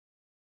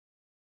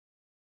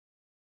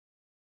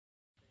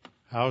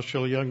How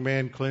shall a young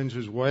man cleanse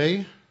his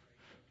way?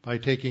 By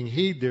taking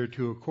heed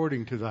thereto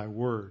according to thy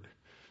word.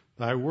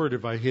 Thy word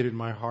have I hid in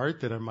my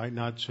heart, that I might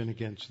not sin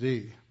against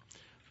thee.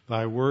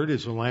 Thy word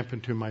is a lamp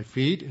unto my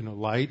feet and a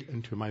light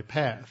unto my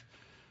path.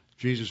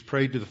 Jesus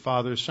prayed to the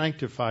Father,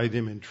 sanctify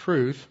them in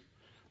truth.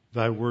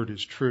 Thy word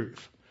is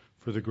truth.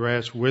 For the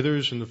grass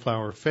withers and the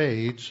flower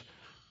fades,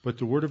 but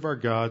the word of our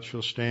God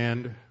shall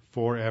stand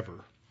forever.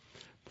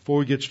 Before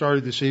we get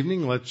started this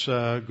evening, let's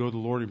go to the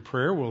Lord in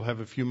prayer. We'll have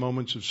a few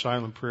moments of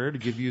silent prayer to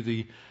give you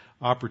the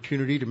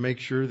opportunity to make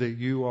sure that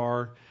you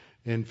are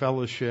in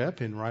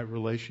fellowship, in right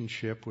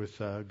relationship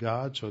with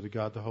God, so that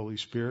God the Holy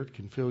Spirit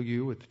can fill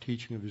you with the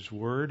teaching of His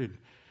Word and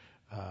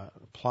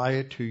apply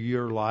it to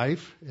your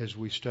life as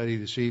we study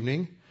this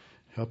evening,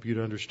 help you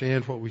to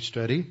understand what we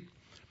study.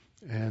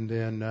 And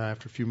then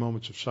after a few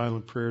moments of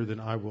silent prayer, then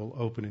I will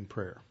open in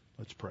prayer.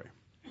 Let's pray.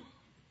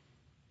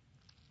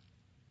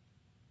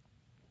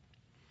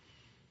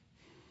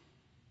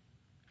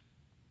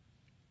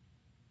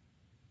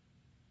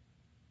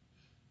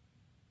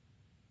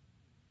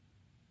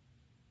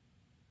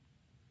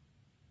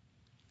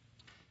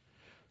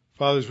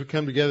 Father, as we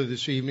come together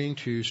this evening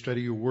to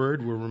study your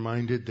word, we're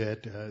reminded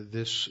that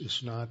this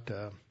is not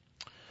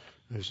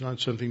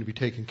something to be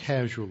taken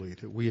casually,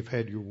 that we have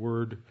had your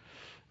word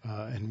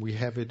and we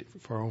have it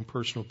for our own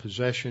personal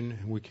possession,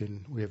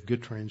 and we have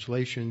good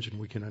translations and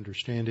we can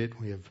understand it.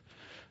 We have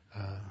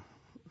a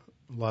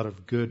lot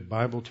of good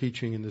Bible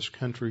teaching in this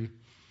country.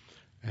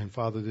 And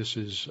Father, this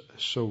is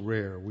so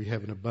rare. We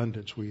have an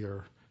abundance. We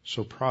are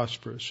so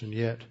prosperous, and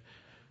yet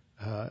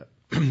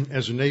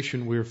as a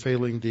nation, we are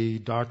failing the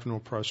doctrinal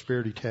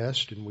prosperity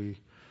test, and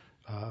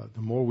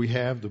the more we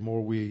have, the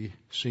more we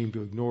seem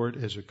to ignore it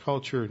as a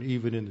culture, and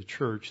even in the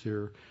church, there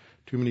are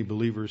too many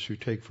believers who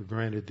take for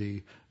granted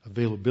the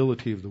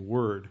availability of the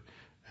Word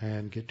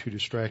and get too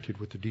distracted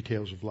with the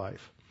details of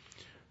life.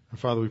 And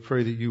Father, we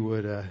pray that you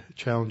would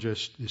challenge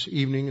us this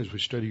evening as we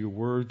study your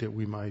Word, that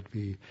we might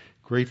be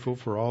grateful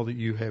for all that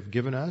you have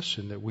given us,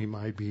 and that we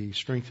might be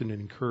strengthened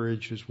and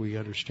encouraged as we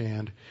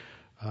understand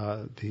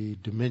the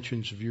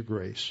dimensions of your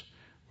grace.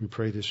 We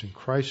pray this in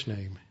Christ's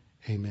name.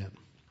 Amen.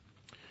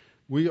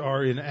 We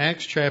are in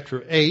Acts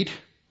chapter 8,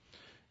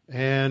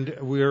 and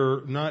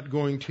we're not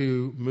going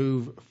to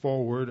move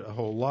forward a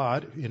whole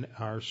lot in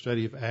our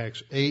study of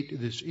Acts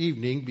 8 this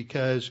evening,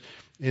 because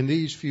in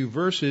these few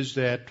verses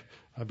that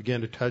I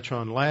began to touch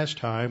on last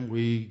time,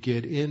 we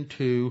get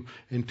into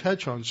and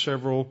touch on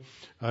several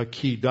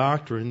key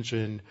doctrines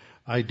and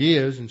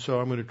ideas, and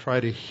so I'm going to try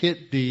to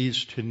hit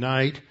these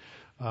tonight.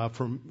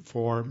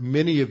 For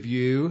many of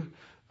you,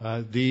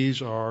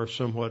 these are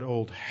somewhat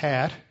old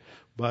hat,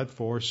 but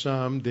for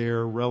some,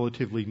 they're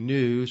relatively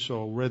new.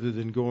 So rather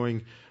than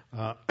going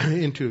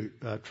into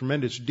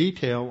tremendous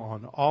detail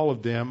on all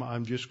of them,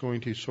 I'm just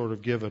going to sort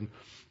of give an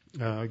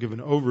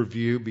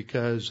overview,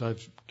 because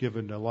I've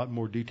given a lot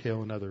more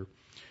detail in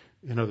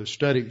other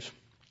studies.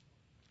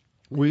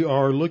 We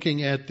are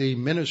looking at the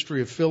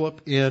ministry of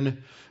Philip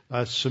in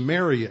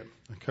Samaria.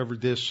 I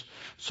covered this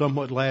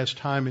somewhat last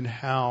time, and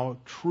how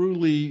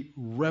truly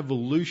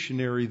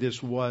revolutionary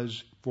this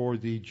was for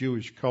the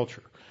Jewish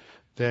culture,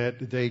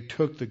 that they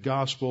took the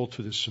gospel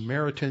to the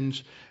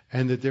Samaritans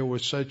and that there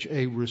was such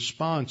a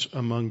response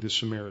among the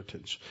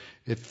Samaritans.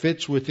 It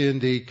fits within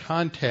the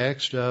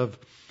context of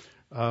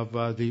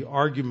the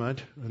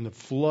argument and the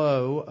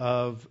flow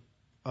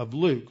of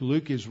Luke.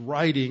 Luke is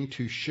writing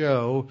to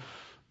show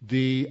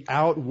the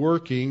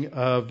outworking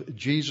of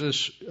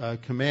Jesus'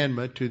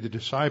 commandment to the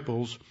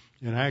disciples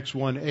in Acts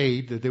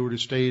 1:8, that they were to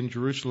stay in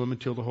Jerusalem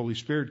until the Holy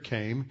Spirit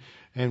came.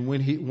 And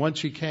once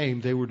he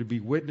came, they were to be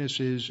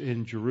witnesses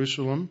in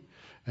Jerusalem,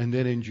 and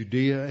then in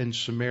Judea and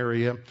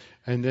Samaria,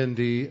 and then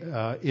the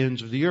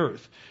ends of the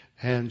earth.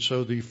 And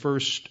so the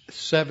first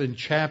 7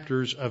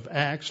 chapters of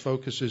Acts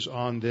focuses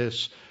on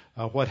this,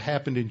 what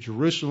happened in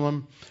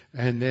Jerusalem.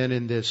 And then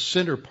in this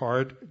center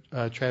part,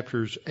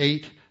 chapters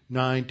 8,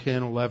 9,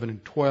 10, 11,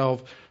 and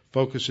 12,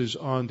 focuses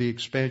on the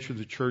expansion of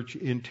the church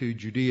into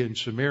Judea and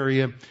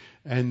Samaria.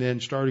 And then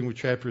starting with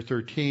chapter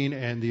 13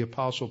 and the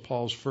Apostle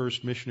Paul's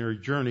first missionary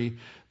journey,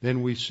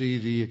 then we see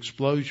the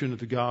explosion of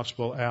the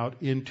gospel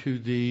out into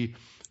the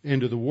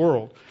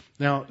world.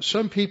 Now,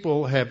 some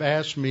people have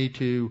asked me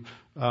to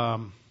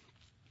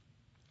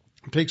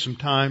take some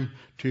time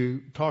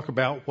to talk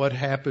about what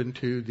happened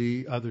to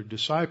the other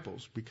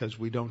disciples, because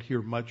we don't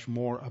hear much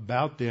more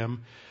about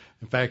them.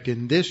 In fact,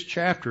 in this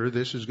chapter,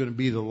 this is going to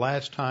be the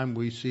last time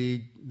we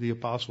see the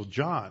Apostle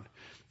John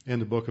in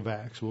the book of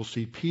Acts. We'll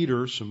see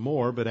Peter some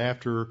more, but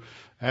after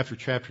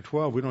chapter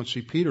 12, we don't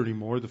see Peter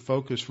anymore. The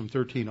focus from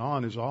 13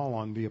 on is all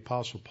on the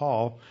Apostle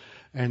Paul.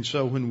 And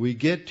so when we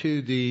get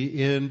to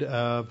the end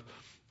of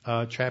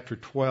chapter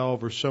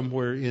 12 or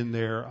somewhere in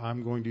there,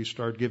 I'm going to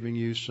start giving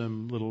you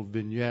some little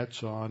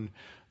vignettes on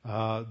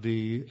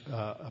the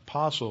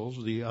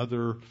apostles, the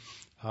other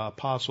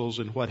apostles,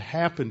 and what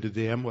happened to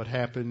them, what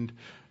happened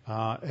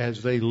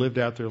as they lived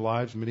out their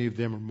lives. Many of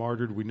them are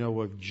martyred. We know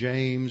of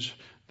James,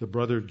 the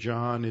brother of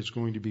John is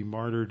going to be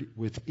martyred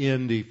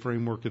within the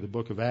framework of the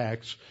book of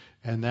Acts,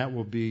 and that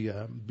will be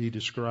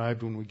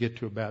described when we get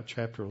to about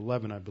chapter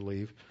 11, I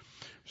believe.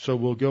 So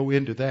we'll go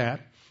into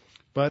that.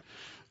 But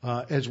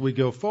as we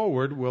go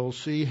forward, we'll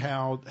see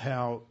how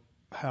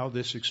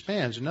this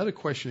expands. Another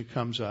question that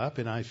comes up,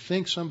 and I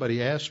think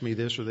somebody asked me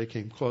this, or they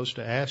came close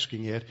to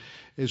asking it,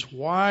 is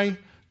why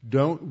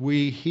don't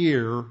we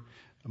hear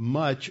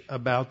much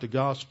about the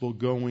gospel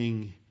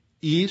going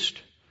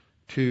east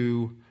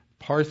to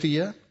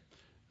Parthia?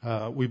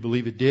 We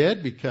believe it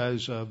did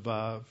because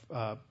of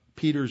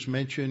Peter's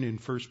mention in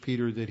 1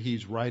 Peter that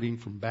he's writing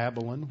from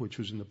Babylon, which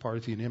was in the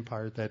Parthian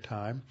Empire at that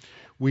time.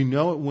 We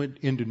know it went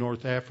into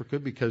North Africa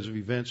because of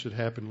events that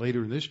happened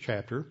later in this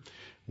chapter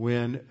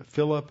when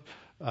Philip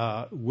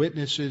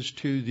witnesses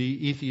to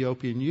the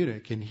Ethiopian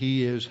eunuch, and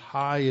he is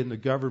high in the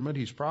government.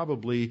 He's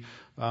probably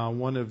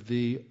one of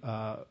the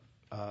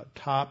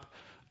top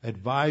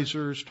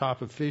advisors,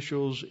 top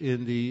officials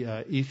in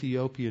the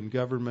Ethiopian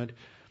government,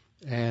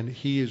 and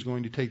he is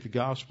going to take the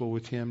gospel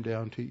with him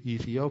down to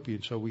Ethiopia.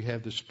 And so we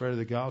have the spread of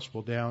the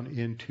gospel down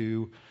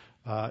into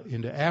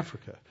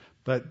Africa.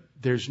 But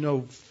there's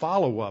no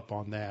follow-up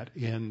on that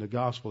in the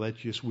gospel. That's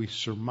just, we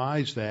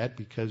surmise that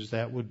because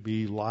that would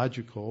be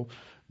logical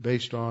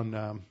based on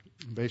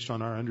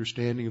our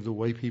understanding of the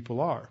way people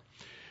are.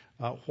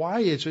 Why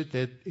is it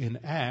that in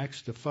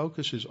Acts the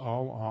focus is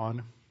all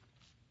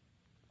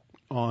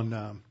on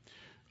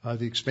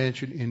the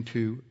expansion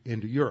into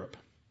Europe?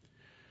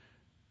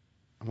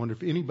 I wonder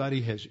if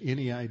anybody has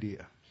any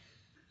idea.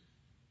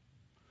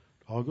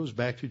 It all goes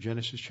back to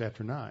Genesis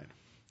chapter 9. It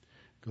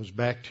goes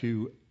back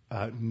to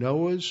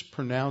Noah's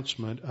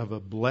pronouncement of a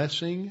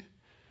blessing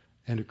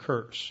and a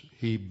curse.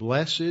 He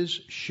blesses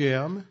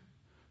Shem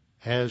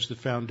as the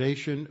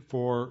foundation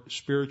for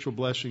spiritual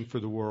blessing for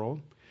the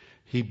world.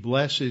 He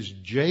blesses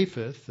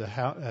Japheth,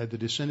 the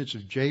descendants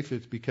of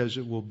Japheth, because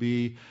it will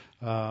be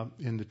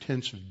in the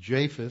tense of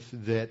Japheth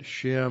that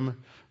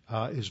Shem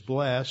is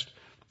blessed.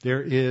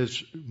 There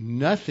is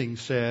nothing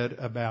said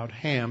about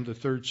Ham, the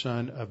third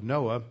son of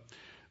Noah.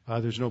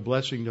 There's no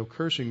blessing, no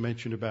cursing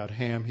mentioned about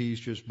Ham. He's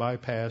just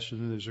bypassed,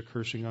 and then there's a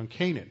cursing on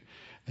Canaan.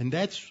 And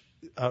that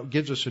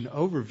gives us an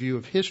overview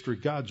of history.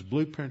 God's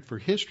blueprint for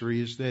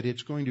history is that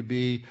it's going to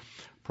be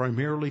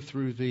primarily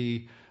through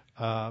the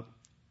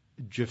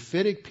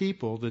Japhetic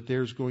people that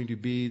there's going to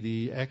be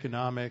the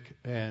economic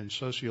and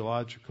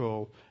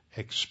sociological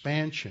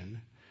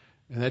expansion.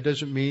 And that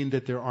doesn't mean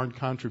that there aren't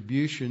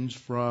contributions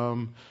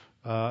from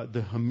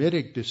the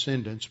Hamitic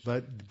descendants,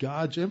 but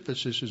God's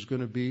emphasis is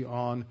going to be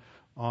on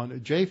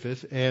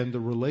Japheth and the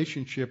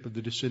relationship of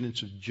the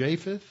descendants of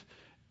Japheth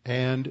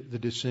and the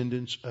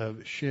descendants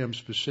of Shem,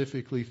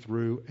 specifically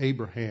through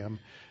Abraham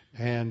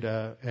and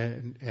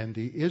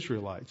the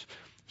Israelites.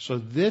 So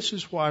this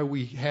is why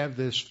we have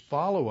this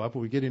follow-up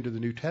when we get into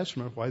the New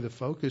Testament, why the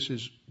focus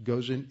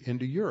goes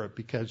into Europe,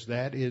 because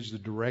that is the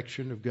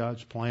direction of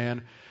God's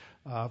plan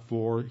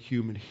for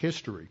human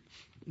history.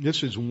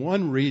 This is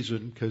one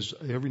reason, because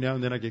every now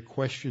and then I get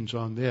questions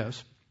on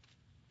this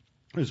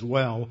as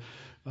well.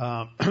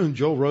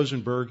 Joel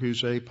Rosenberg,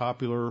 who's a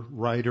popular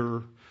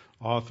writer,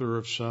 author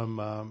of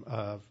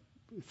some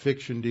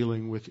fiction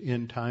dealing with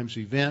end times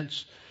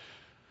events,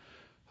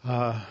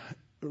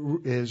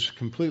 is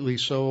completely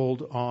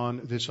sold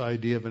on this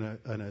idea of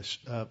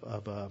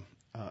an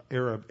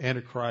Arab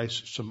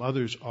Antichrist. Some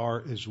others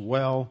are as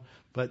well,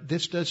 but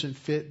this doesn't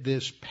fit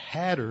this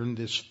pattern,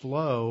 this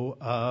flow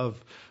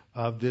of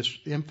this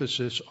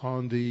emphasis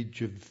on the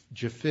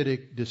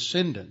Japhetic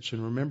descendants.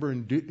 And remember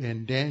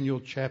in Daniel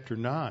chapter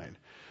 9,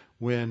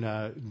 when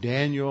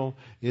Daniel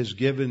is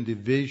given the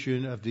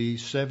vision of the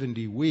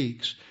 70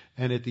 weeks,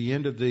 and at the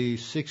end of the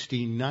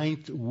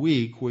 69th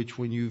week, which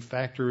when you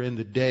factor in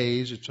the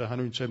days, it's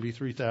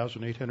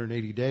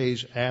 173,880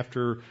 days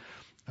after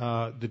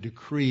the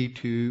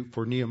decree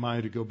for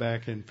Nehemiah to go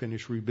back and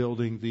finish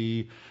rebuilding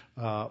the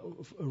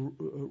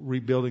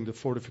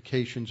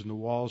fortifications and the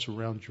walls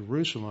around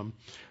Jerusalem,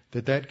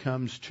 that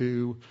comes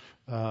to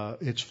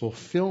its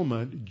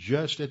fulfillment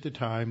just at the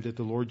time that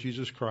the Lord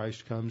Jesus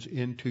Christ comes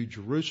into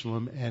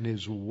Jerusalem and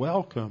is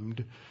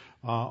welcomed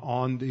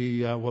on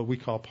the what we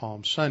call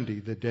Palm Sunday,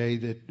 the day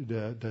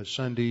that the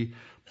Sunday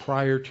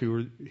prior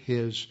to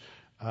his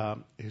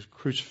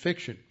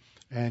crucifixion.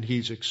 And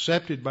he's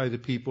accepted by the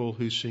people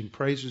who sing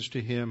praises to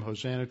him,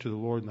 Hosanna to the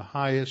Lord in the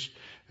highest.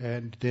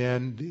 And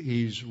then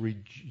he's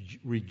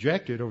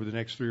rejected over the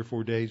next 3 or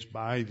 4 days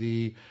by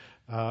the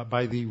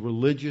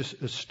religious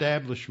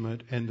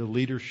establishment and the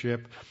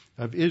leadership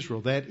of Israel.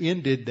 That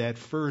ended that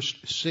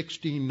first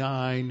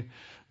 69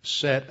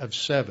 set of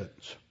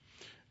sevens.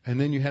 And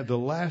then you have the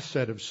last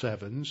set of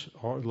sevens,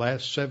 or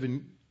last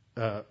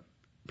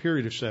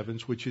period of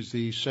sevens, which is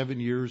the 7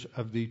 years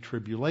of the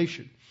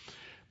tribulation.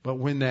 But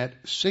when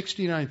that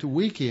 69th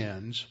week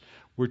ends,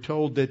 we're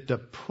told that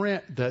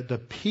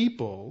the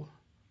people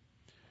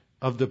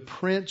of the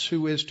prince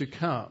who is to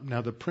come.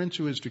 Now, the prince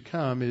who is to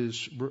come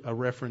is a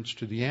reference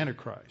to the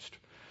Antichrist.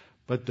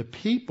 But the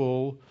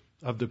people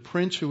of the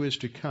prince who is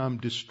to come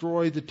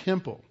destroy the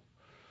temple.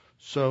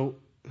 So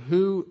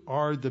who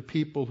are the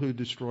people who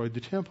destroyed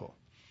the temple?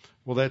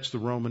 Well, that's the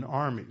Roman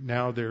army.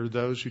 Now, there are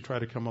those who try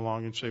to come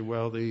along and say,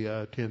 well,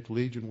 the 10th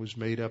Legion was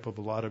made up of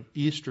a lot of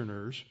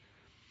Easterners,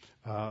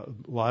 a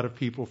lot of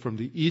people from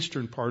the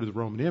eastern part of the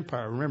Roman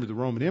Empire. Remember, the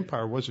Roman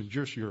Empire wasn't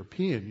just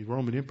European. The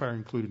Roman Empire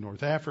included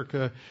North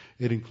Africa.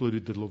 It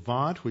included the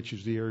Levant, which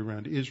is the area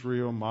around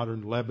Israel,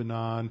 modern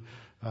Lebanon,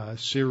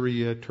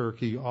 Syria,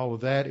 Turkey. All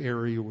of that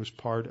area was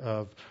part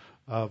of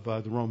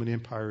the Roman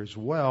Empire as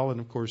well. And,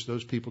 of course,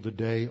 those people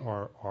today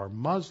are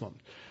Muslim.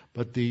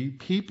 But the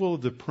people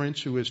of the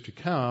prince who is to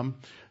come,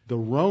 the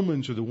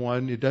Romans are the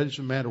one, it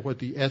doesn't matter what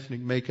the ethnic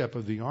makeup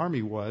of the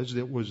army was,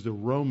 it was the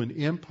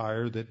Roman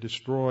Empire that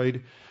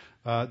destroyed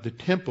the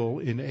temple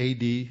in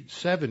AD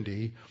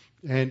 70,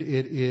 and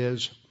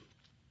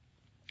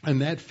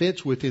that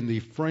fits within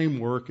the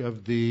framework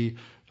of the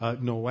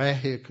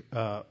Noahic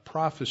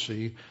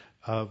prophecy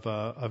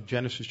of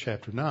Genesis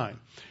chapter 9.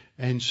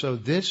 And so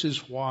this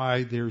is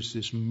why there's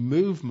this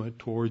movement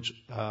towards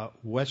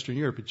Western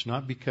Europe. It's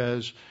not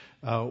because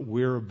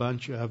we're a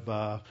bunch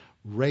of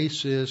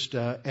racist,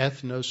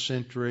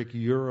 ethnocentric,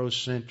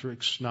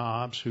 Eurocentric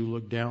snobs who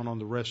look down on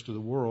the rest of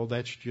the world.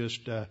 That's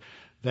just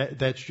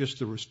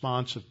the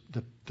response of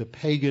the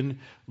pagan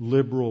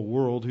liberal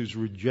world who's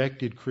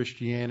rejected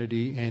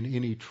Christianity and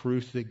any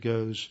truth that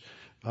goes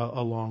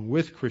along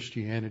with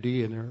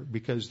Christianity, and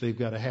because they've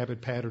got a habit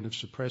pattern of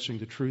suppressing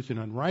the truth and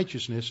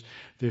unrighteousness,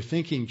 their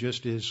thinking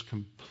just is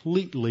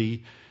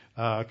completely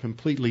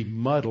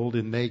muddled,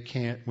 and they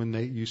can't. When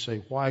you say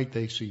white,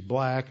 they see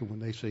black, and when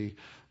they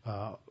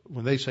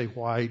say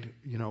white,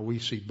 we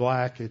see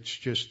black. It's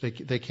just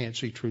they can't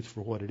see truth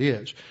for what it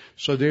is.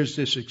 So there's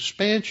this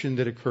expansion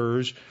that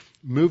occurs,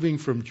 moving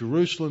from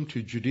Jerusalem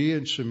to Judea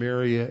and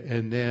Samaria,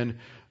 and then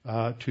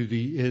to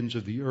the ends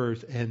of the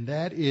earth, and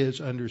that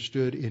is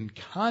understood in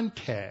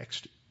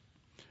context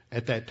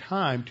at that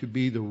time to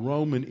be the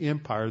Roman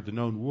Empire, the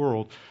known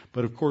world.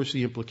 But of course,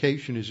 the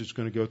implication is it's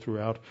going to go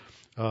throughout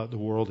the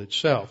world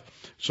itself.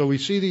 So we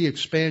see the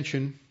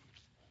expansion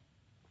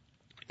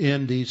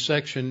in the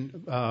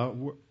section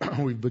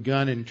we've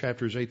begun in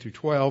chapters 8 through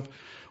 12,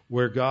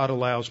 where God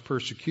allows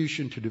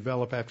persecution to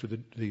develop after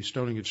the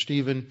stoning of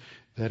Stephen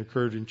that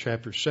occurred in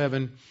chapter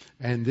 7.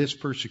 And this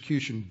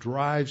persecution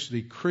drives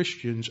the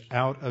Christians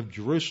out of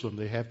Jerusalem.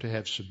 They have to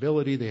have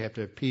stability, they have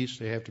to have peace,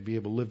 they have to be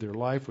able to live their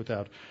life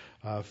without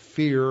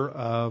fear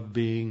of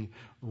being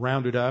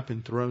rounded up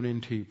and thrown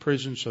into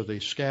prison. So they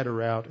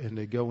scatter out and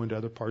they go into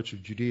other parts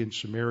of Judea and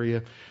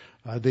Samaria.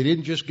 They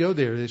didn't just go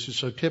there. This is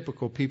so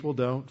typical. People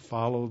don't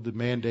follow the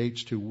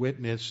mandates to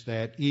witness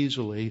that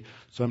easily.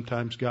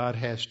 Sometimes God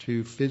has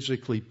to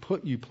physically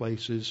put you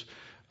places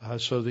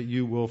so that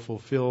you will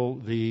fulfill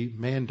the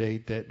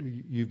mandate that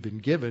you've been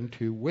given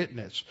to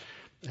witness.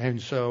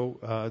 And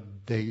so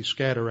they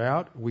scatter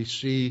out. We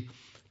see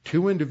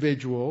two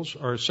individuals,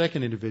 or a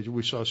second individual.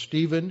 We saw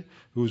Stephen,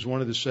 who was one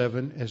of the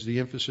seven, as the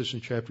emphasis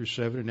in chapter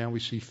 7, and now we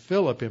see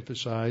Philip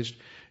emphasized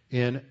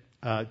in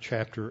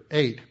chapter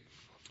 8.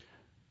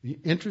 The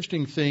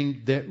interesting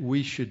thing that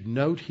we should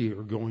note here,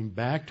 going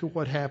back to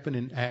what happened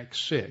in Acts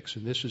 6,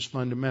 and this is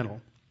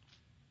fundamental,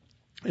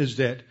 is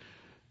that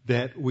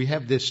we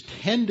have this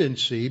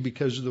tendency,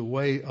 because of the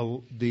way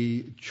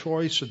the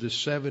choice of the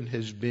seven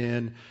has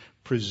been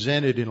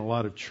presented in a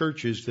lot of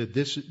churches, that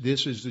this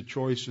is the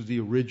choice of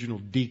the original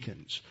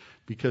deacons,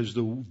 because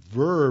the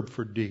verb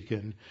for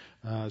deacon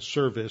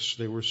service,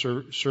 they were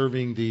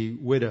serving the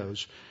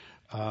widows,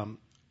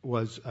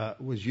 was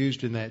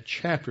used in that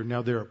chapter.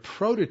 Now they're a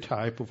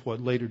prototype of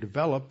what later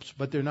develops,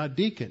 but they're not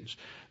deacons.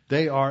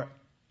 They are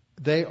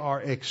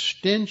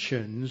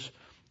extensions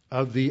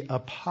of the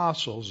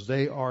apostles.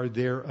 They are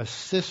their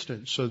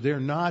assistants. So they're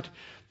not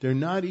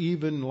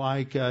even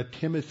like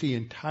Timothy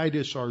and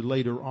Titus are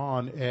later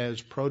on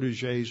as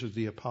proteges of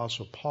the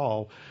apostle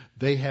Paul.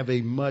 They have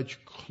a much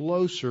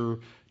closer,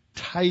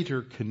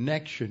 tighter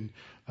connection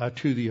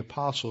to the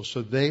apostles.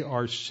 So they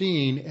are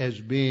seen as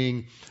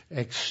being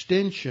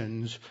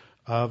extensions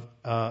of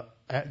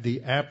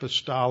the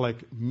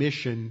apostolic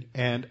mission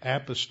and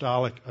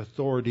apostolic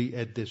authority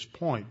at this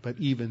point. But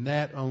even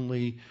that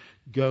only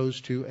goes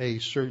to a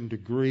certain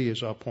degree,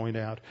 as I'll point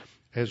out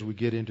as we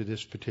get into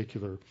this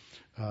particular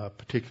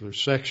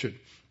section.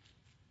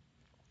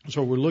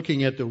 So we're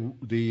looking at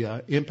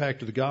the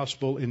impact of the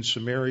gospel in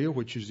Samaria,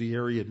 which is the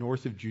area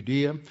north of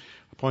Judea.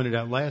 I pointed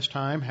out last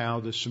time how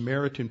the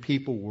Samaritan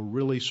people were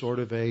really sort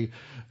of a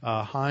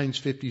Heinz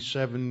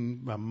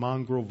 57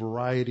 mongrel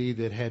variety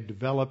that had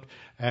developed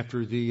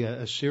after the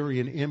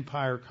Assyrian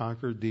Empire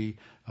conquered the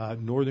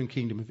northern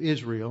kingdom of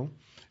Israel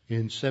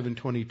in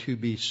 722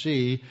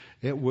 BC.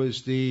 It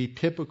was the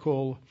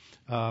typical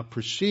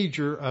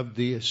procedure of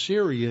the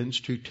Assyrians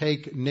to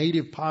take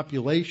native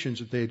populations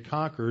that they had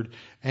conquered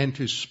and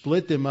to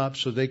split them up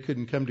so they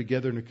couldn't come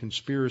together in a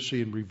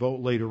conspiracy and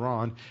revolt later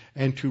on,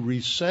 and to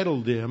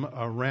resettle them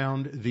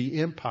around the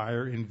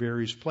empire in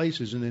various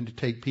places, and then to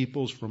take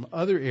peoples from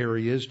other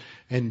areas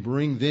and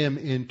bring them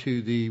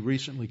into the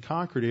recently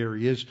conquered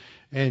areas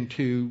and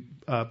to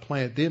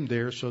plant them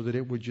there so that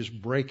it would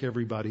just break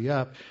everybody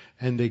up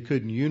and they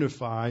couldn't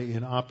unify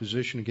in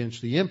opposition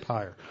against the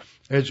empire.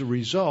 As a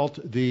result,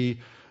 the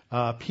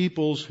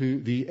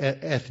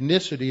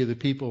ethnicity of the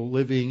people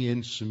living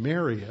in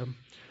Samaria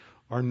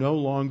are no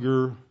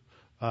longer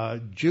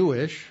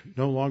Jewish,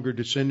 no longer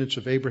descendants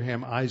of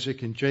Abraham,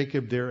 Isaac, and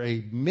Jacob. They're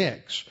a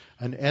mix,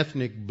 an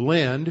ethnic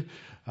blend.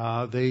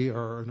 They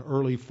are an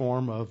early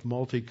form of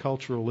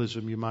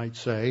multiculturalism, you might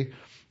say,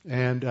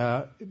 and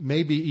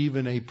maybe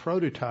even a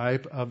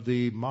prototype of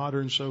the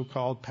modern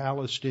so-called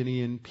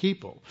Palestinian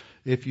people.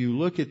 If you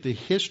look at the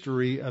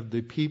history of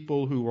the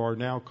people who are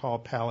now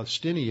called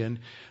Palestinian,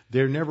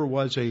 there never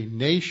was a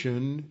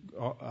nation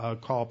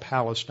called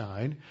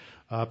Palestine.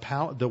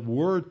 The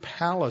word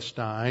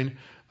Palestine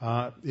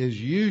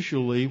is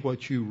usually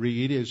what you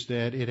read is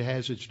that it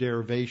has its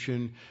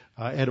derivation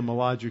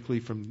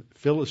etymologically from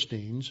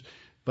Philistines,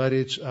 but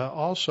it's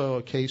also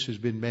a case has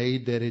been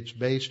made that it's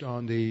based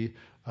on the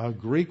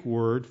Greek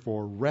word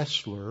for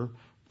wrestler,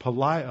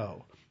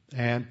 palio.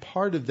 And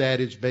part of that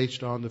is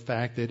based on the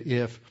fact that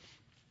if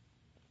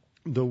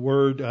the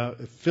word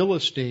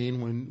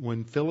Philistine,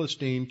 when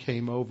Philistine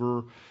came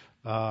over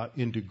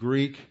into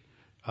Greek,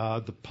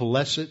 the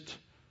Pelesit,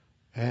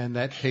 and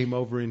that came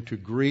over into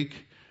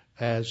Greek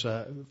as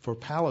for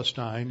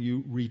Palestine,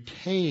 you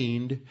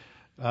retained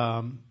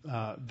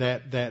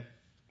that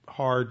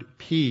hard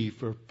P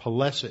for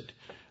Pelesit.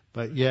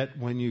 But yet,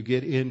 when you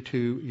get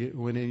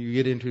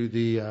into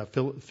the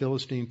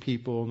Philistine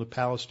people and the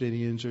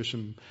Palestinians, there's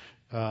some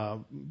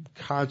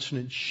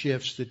consonant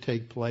shifts that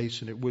take place,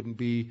 and it wouldn't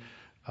be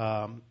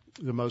the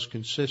most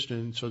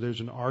consistent. So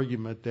there's an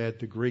argument that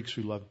the Greeks,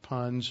 who love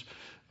puns,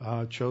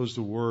 chose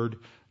the word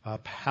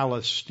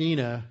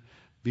Palestina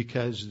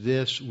because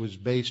this was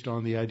based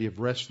on the idea of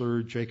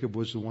wrestler. Jacob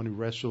was the one who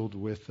wrestled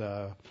with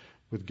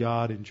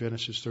God in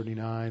Genesis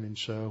 39, and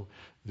so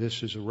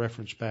this is a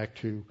reference back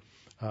to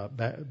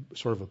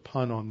sort of a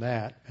pun on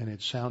that, and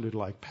it sounded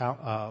like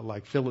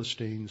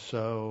Philistine.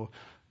 So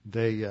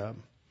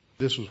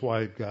this was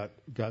why it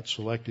got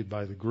selected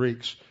by the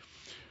Greeks.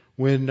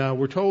 When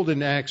we're told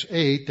in Acts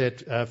 8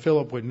 that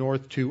Philip went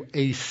north to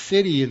a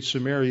city in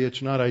Samaria,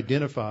 it's not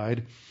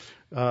identified.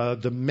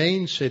 The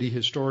main city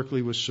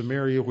historically was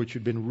Samaria, which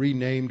had been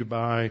renamed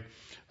by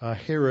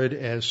Herod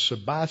as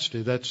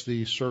Sebasta. That's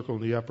the circle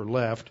in the upper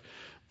left.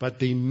 But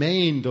the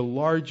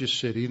largest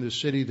city, the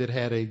city that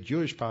had a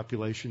Jewish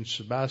population,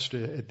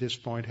 Sebasta at this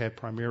point had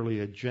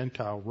primarily a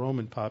Gentile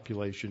Roman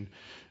population.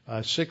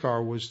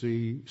 Sychar was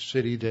the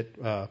city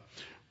that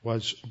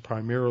was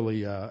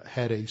primarily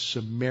had a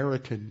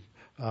Samaritan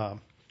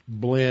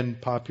blend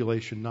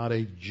population, not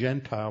a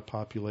Gentile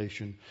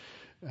population.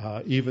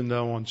 Even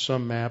though on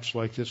some maps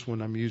like this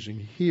one I'm using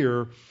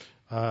here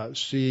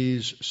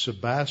sees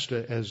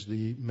Sebasta as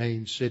the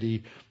main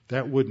city,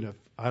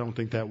 I don't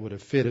think that would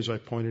have fit, as I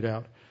pointed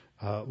out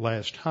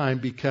last time,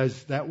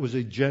 because that was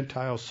a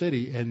Gentile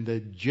city, and the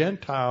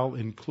Gentile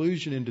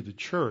inclusion into the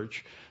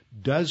church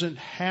doesn't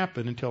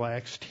happen until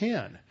Acts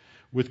 10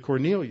 with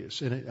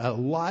Cornelius, and a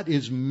lot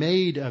is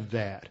made of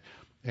that,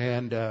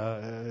 and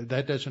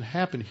that doesn't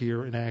happen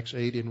here in Acts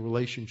 8 in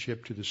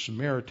relationship to the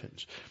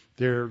Samaritans.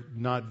 They're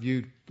not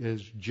viewed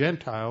as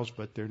Gentiles,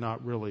 but they're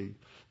not really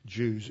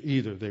Jews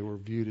either. They were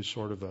viewed as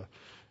sort of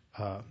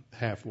a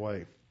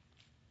halfway.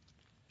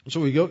 So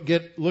we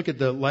look at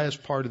the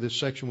last part of this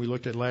section we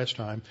looked at last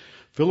time.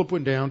 Philip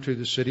went down to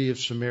the city of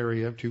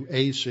Samaria, to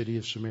a city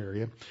of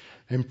Samaria,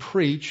 and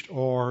preached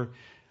or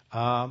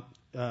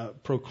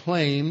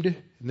proclaimed,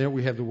 and there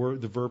we have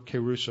the verb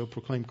kerusso,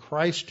 proclaimed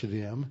Christ to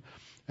them,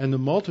 and the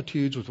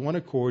multitudes with one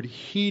accord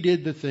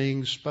heeded the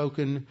things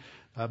spoken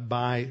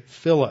by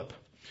Philip,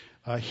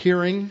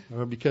 hearing,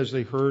 because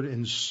they heard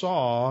and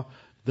saw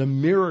the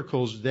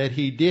miracles that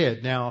he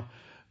did. Now,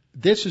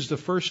 this is the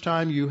first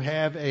time you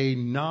have a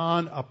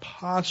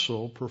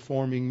non-apostle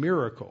performing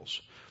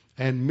miracles.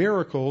 And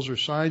miracles or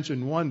signs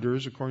and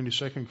wonders, according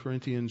to 2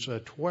 Corinthians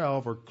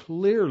 12, are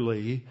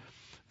clearly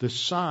the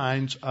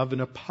signs of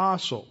an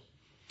apostle.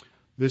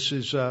 This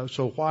is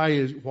so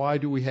why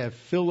do we have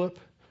Philip,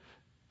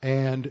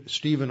 and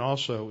Stephen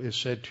also is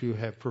said to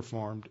have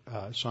performed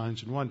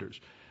signs and wonders?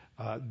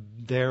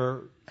 They're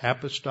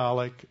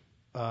apostolic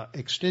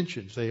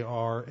extensions. They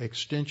are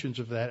extensions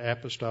of that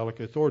apostolic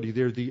authority.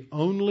 They're the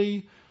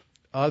only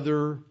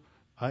other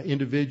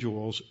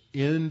individuals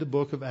in the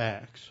book of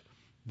Acts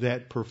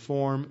that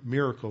perform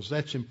miracles.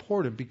 That's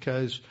important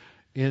because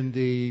in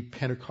the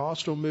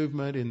Pentecostal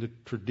movement, in the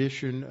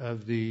tradition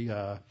of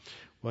the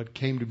what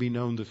came to be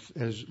known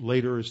as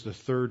later as the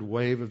third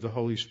wave of the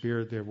Holy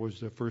Spirit, there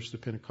was the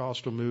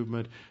Pentecostal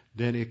movement,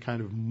 then it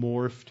kind of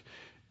morphed.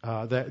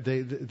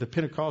 The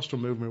Pentecostal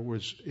movement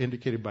was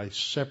indicated by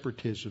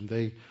separatism.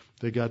 They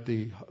they got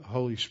the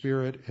Holy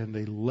Spirit, and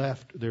they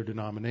left their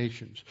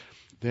denominations.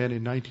 Then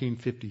in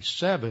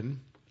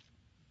 1957,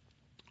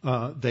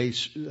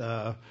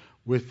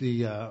 with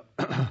the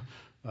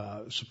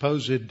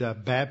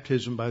supposed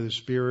baptism by the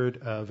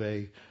Spirit of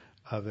a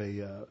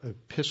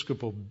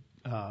Episcopal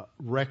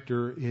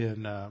rector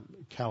in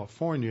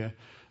California,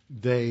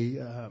 they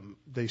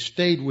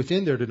stayed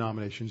within their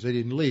denominations. They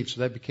didn't leave,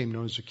 so that became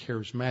known as the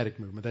Charismatic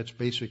movement. That's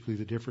basically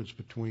the difference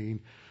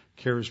between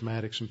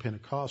Charismatics and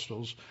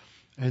Pentecostals.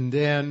 And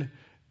then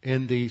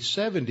in the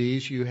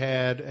 70s, you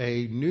had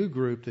a new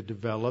group that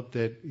developed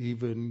that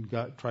even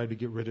tried to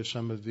get rid of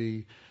some of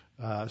the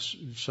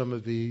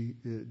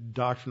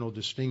doctrinal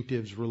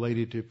distinctives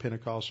related to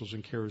Pentecostals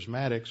and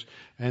Charismatics,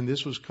 and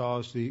this was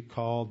called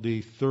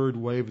the Third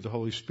Wave of the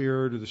Holy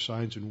Spirit, or the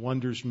Signs and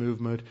Wonders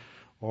movement,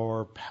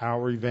 or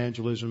power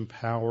evangelism,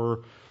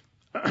 power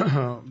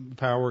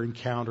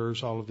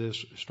encounters. All of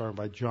this started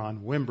by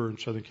John Wimber in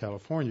Southern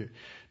California.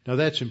 Now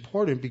that's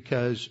important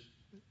because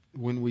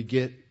when we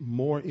get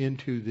more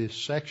into this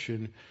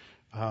section,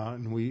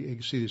 and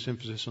we see this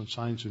emphasis on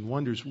signs and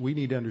wonders, we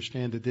need to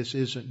understand that this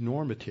isn't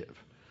normative.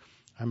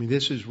 I mean,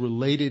 this is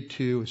related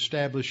to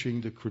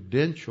establishing the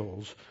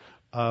credentials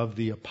of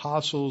the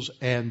apostles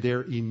and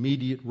their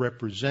immediate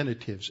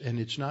representatives. And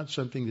it's not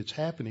something that's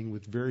happening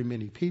with very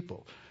many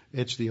people.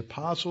 It's the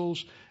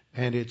apostles,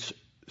 and it's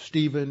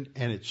Stephen,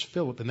 and it's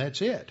Philip, and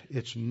that's it.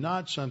 It's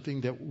not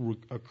something that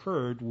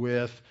occurred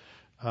with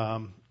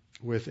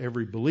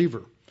every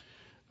believer.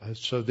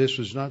 So this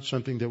was not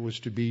something that was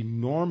to be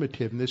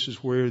normative, and this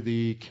is where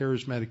the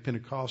charismatic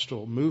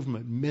Pentecostal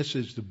movement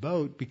misses the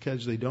boat,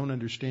 because they don't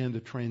understand the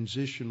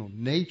transitional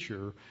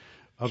nature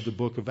of the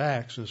book of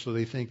Acts, and so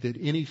they think that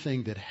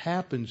anything that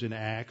happens in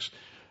Acts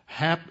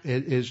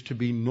is to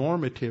be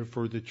normative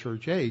for the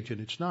church age, and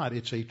it's not.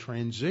 It's a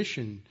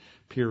transition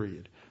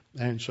period,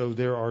 and so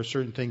there are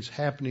certain things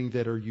happening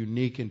that are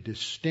unique and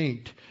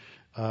distinct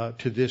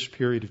to this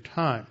period of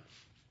time.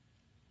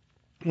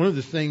 One of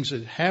the things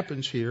that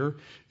happens here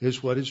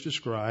is what is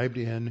described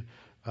in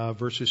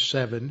verses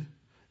 7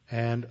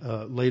 and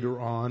later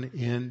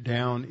on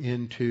down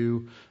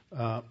into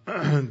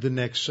the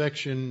next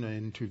section,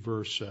 into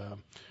verse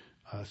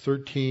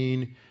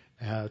 13,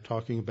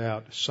 talking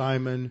about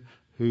Simon,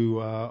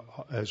 who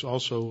as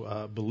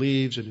also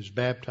believes and is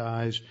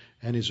baptized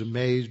and is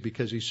amazed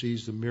because he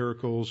sees the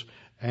miracles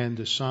and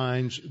the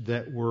signs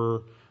that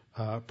were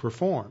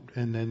performed,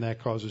 and then that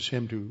causes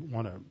him to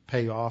want to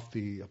pay off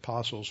the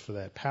apostles for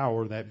that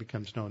power. That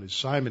becomes known as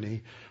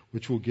simony,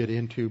 which we'll get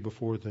into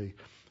before the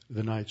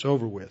night's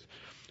over with.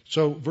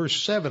 So verse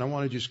 7, I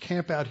want to just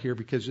camp out here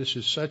because this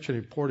is such an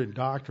important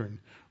doctrine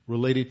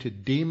related to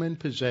demon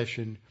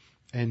possession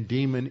and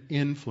demon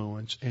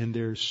influence, and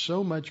there's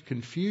so much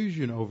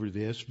confusion over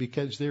this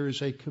because there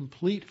is a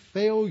complete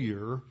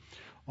failure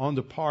on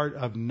the part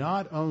of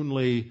not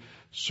only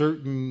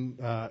certain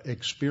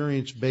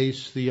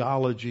experience-based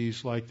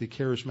theologies like the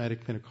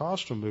charismatic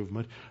Pentecostal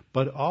movement,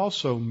 but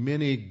also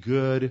many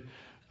good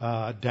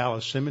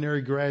Dallas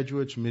Seminary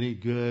graduates, many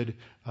good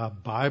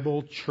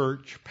Bible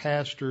church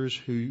pastors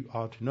who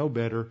ought to know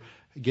better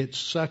get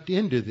sucked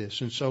into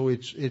this. And so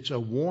it's a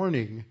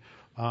warning.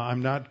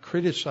 I'm not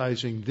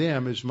criticizing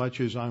them as much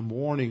as I'm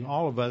warning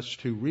all of us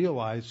to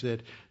realize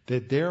that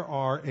there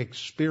are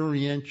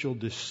experiential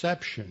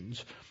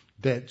deceptions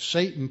that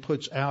Satan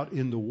puts out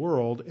in the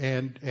world,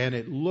 and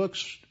it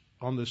looks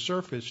on the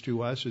surface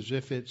to us as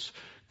if it's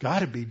got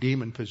to be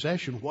demon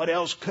possession. What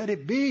else could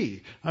it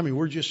be? I mean,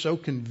 we're just so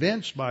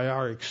convinced by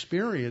our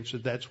experience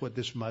that that's what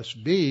this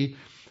must be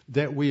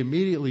that we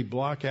immediately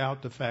block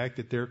out the fact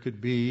that there could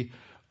be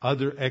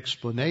other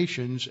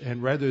explanations,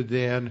 and rather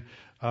than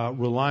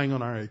relying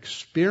on our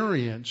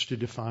experience to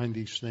define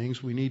these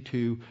things, we need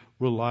to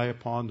rely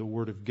upon the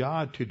Word of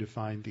God to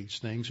define these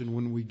things. And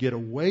when we get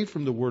away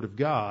from the Word of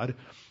God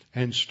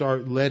and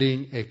start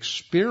letting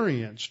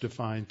experience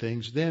define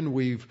things, then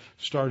we've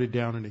started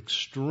down an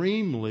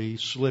extremely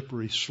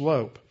slippery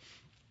slope.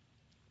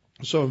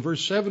 So in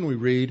verse 7 we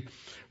read,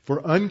 "For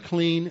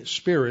unclean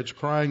spirits,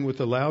 crying with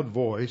a loud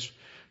voice,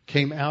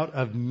 came out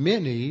of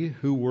many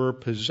who were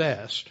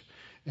possessed,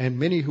 and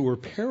many who were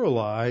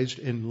paralyzed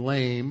and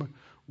lame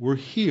were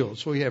healed."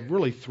 So we have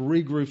really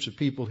three groups of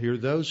people here: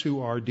 those who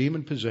are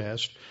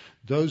demon-possessed,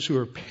 those who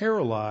are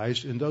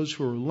paralyzed, and those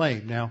who are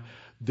lame. Now,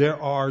 there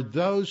are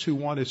those who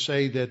want to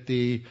say that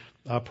the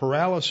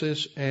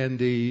paralysis and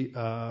the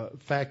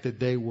fact that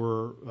they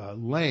were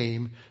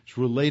lame is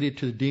related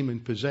to the demon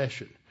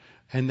possession.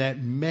 And that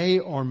may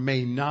or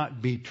may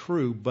not be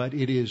true, but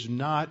it is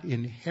not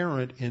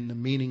inherent in the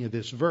meaning of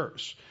this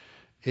verse.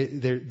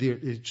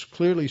 It's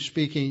clearly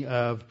speaking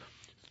of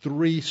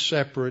three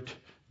separate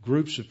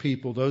groups of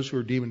people: those who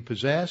are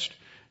demon-possessed,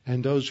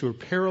 and those who are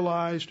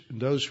paralyzed, and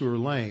those who are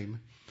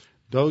lame.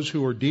 Those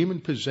who are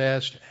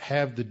demon-possessed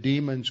have the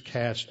demons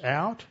cast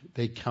out.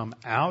 They come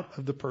out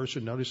of the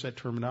person. Notice that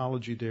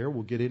terminology there.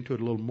 We'll get into it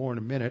a little more in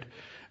a minute.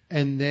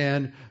 and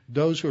then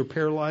those who are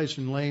paralyzed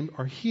and lame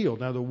are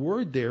healed. Now, the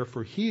word there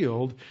for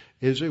healed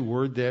is a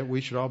word that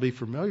we should all be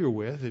familiar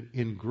with.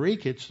 In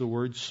Greek, it's the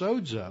word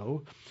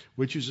sozo,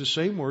 which is the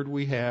same word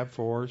we have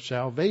for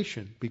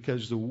salvation,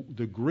 because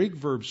the Greek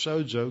verb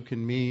sozo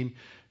can mean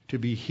to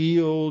be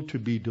healed, to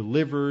be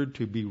delivered,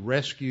 to be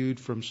rescued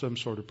from some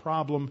sort of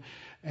problem.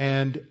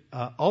 And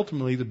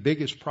ultimately, the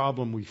biggest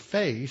problem we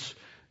face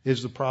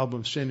is the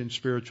problem of sin and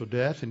spiritual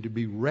death. And to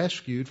be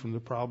rescued from the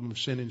problem of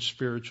sin and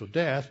spiritual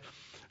death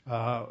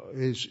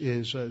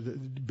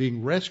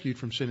being rescued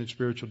from sin and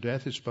spiritual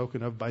death is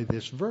spoken of by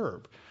this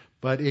verb.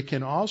 But it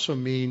can also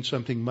mean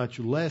something much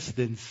less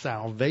than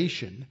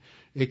salvation.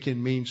 It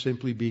can mean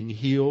simply being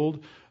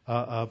healed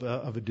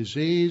of a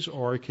disease,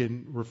 or it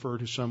can refer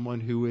to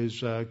someone who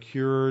is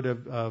cured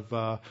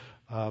of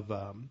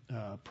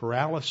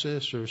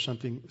paralysis or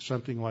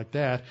something like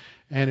that.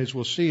 And as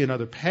we'll see in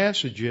other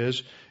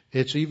passages,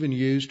 it's even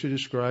used to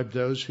describe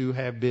those who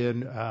have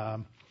been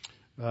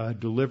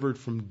delivered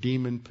from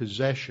demon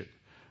possession.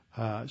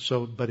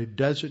 But it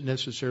doesn't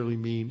necessarily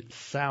mean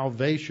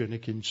salvation.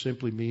 It can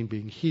simply mean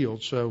being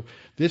healed. So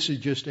this is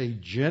just a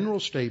general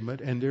statement,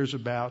 and there's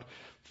about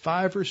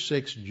 5 or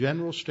 6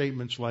 general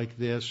statements like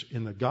this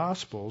in the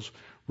Gospels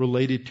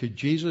related to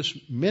Jesus'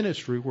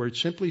 ministry, where it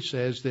simply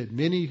says that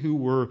many who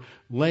were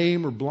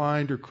lame or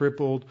blind or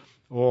crippled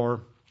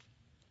or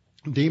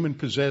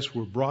demon-possessed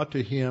were brought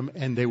to him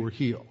and they were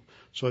healed.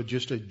 So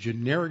just a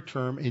generic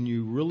term, and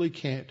you really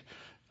can't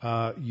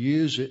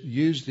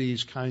use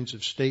these kinds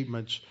of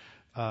statements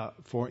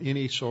for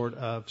any sort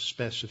of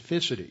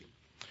specificity.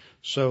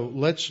 So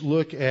let's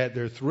look at,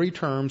 there are 3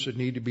 terms that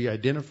need to be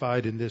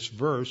identified in this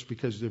verse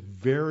because they're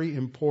very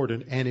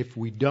important. And if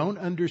we don't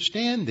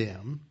understand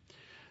them,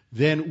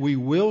 then we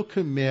will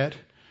commit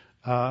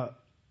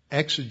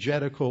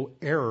exegetical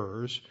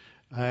errors.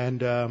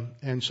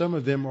 And some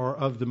of them are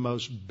of the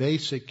most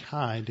basic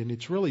kind. And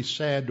it's really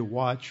sad to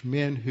watch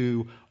men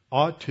who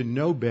ought to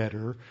know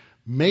better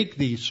make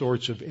these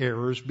sorts of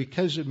errors,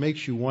 because it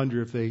makes you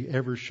wonder if they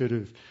ever should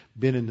have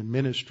been in the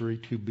ministry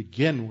to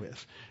begin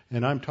with.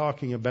 And I'm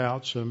talking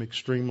about some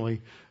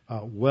extremely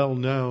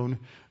well-known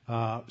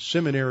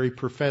seminary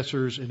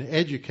professors and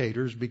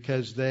educators,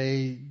 because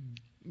they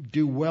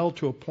do well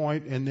to a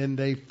point and then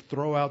they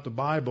throw out the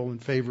Bible in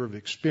favor of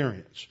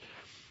experience.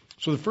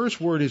 So the first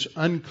word is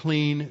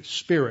unclean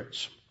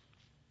spirits.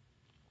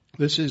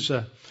 This is,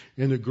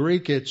 in the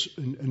Greek, it's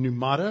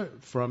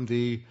pneumata, from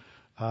the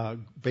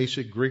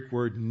basic Greek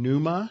word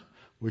pneuma,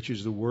 which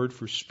is the word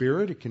for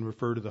spirit. It can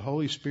refer to the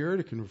Holy Spirit.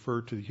 It can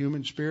refer to the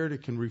human spirit.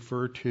 It can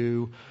refer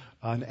to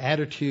an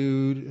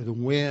attitude, the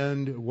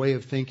wind, a way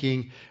of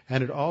thinking.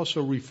 And it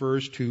also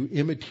refers to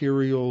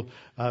immaterial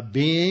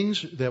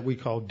beings that we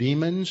call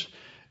demons.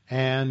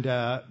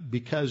 And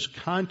because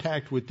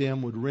contact with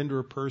them would render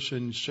a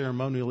person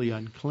ceremonially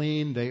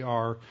unclean, they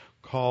are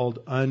called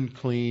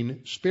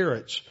unclean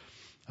spirits.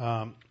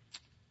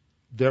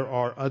 There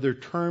are other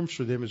terms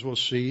for them, as we'll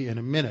see in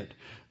a minute.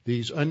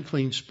 These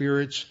unclean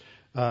spirits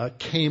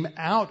came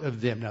out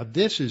of them. Now,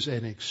 this is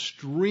an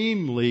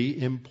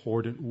extremely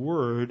important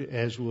word,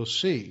 as we'll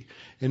see.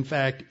 In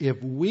fact,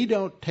 if we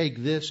don't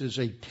take this as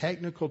a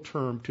technical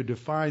term to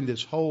define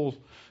this whole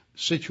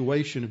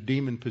situation of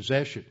demon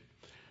possession,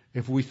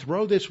 if we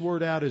throw this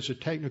word out as a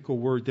technical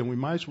word, then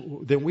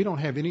we don't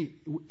have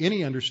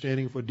any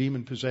understanding of what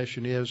demon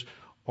possession is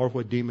or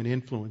what demon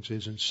influence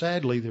is. And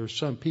sadly, there are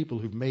some people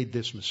who've made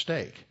this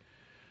mistake.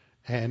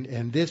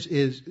 And this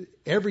is,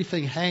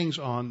 everything hangs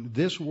on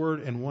this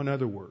word and one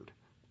other word.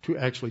 Two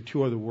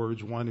other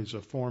words. One is a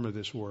form of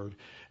this word.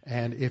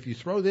 And if you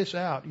throw this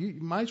out, you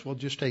might as well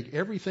just take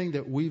everything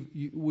that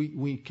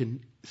we can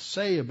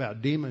say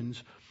about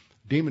demons,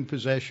 demon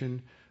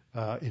possession,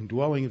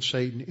 indwelling of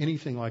Satan,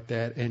 anything like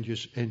that, and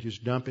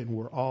just dump it. And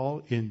we're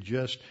all in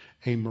just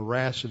a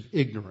morass of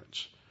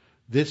ignorance.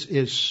 This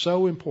is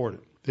so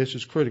important. This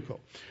is critical.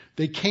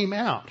 They came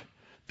out.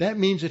 That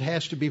means it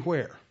has to be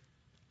where?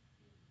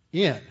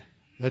 In.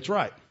 That's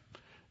right.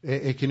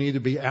 It can either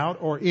be out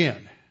or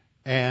in.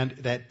 And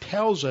that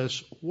tells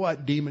us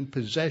what demon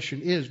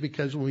possession is,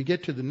 because when we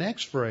get to the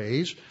next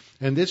phrase,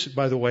 and this,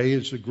 by the way,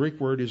 is the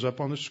Greek word is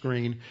up on the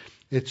screen,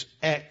 it's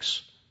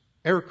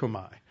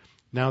erchomai.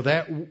 Now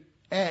that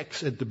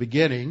X at the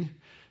beginning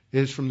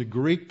is from the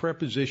Greek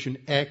preposition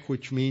ek,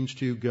 which means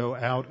to go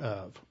out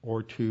of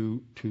or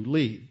to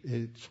leave.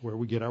 It's where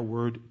we get our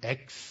word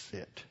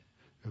exit.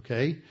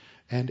 Okay?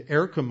 And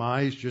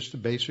erchomai is just the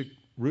basic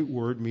root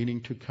word meaning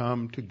to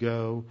come, to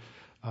go.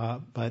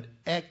 But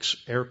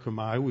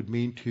erchomai would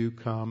mean to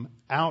come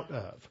out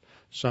of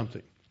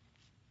something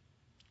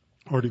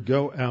or to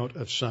go out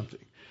of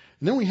something.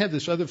 And then we have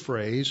this other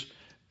phrase.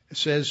 It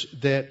says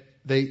that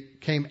they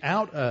came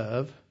out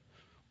of,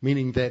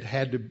 meaning that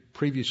had to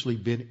previously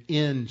been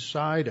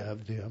inside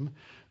of them,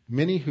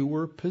 many who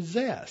were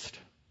possessed.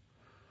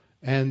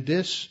 And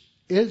this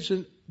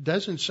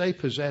doesn't say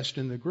possessed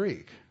in the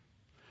Greek.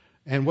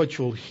 And what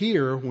you'll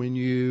hear when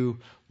you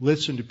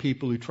listen to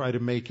people who try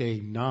to make a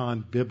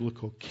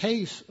non-biblical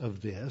case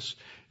of this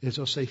is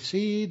they'll say,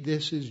 see,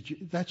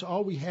 that's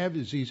all we have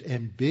is these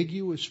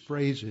ambiguous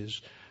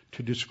phrases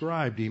to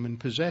describe demon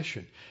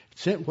possession.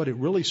 What it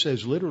really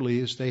says literally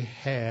is they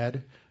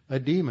had a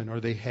demon or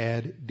they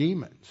had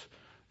demons.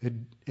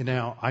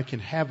 Now, I can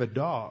have a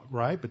dog,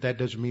 right? But that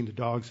doesn't mean the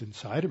dog's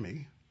inside of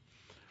me.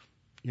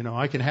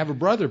 I can have a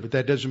brother, but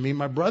that doesn't mean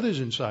my brother's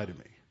inside of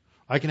me.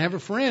 I can have a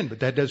friend,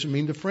 but that doesn't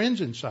mean the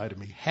friend's inside of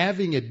me.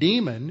 Having a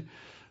demon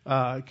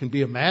can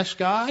be a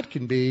mascot,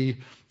 can be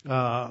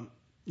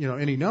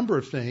any number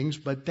of things,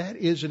 but that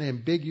is an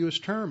ambiguous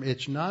term.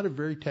 It's not a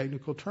very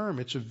technical term.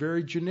 It's a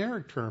very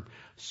generic term.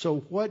 So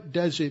what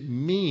does it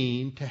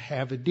mean to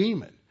have a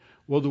demon?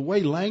 Well, the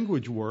way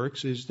language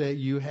works is that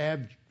you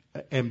have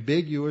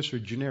ambiguous or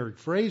generic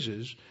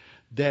phrases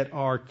that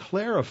are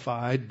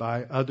clarified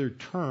by other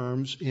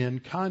terms in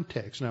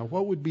context. Now,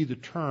 what would be the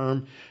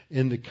term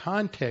in the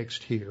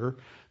context here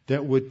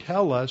that would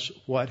tell us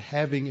what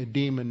having a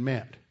demon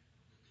meant?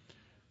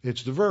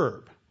 It's the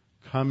verb,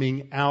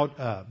 coming out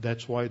of.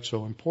 That's why it's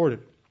so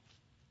important.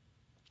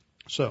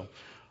 So,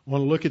 I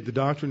want to look at the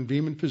doctrine of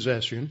demon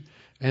possession,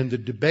 and the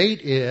debate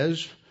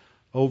is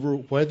over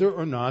whether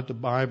or not the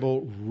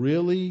Bible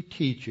really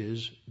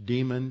teaches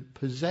demon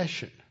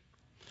possession.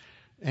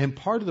 And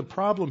part of the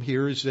problem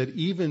here is that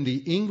even the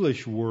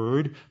English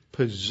word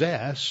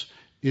possess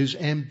is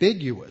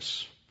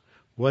ambiguous.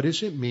 What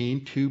does it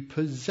mean to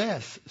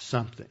possess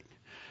something?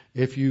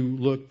 If you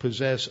look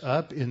possess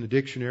up in the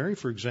dictionary,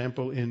 for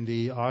example, in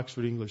the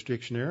Oxford English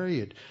Dictionary,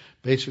 it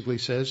basically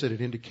says that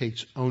it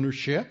indicates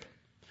ownership.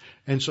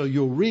 And so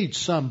you'll read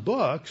some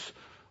books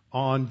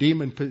on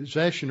demon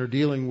possession or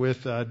dealing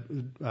with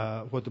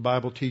what the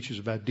Bible teaches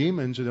about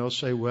demons, and they'll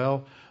say,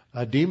 well,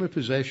 demon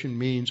possession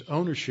means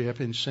ownership,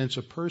 and since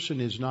a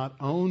person is not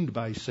owned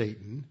by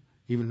Satan,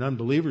 even an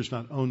unbeliever is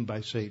not owned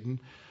by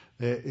Satan,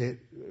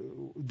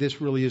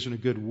 this really isn't a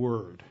good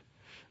word.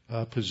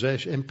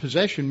 Possession, and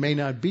possession may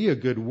not be a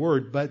good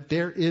word, but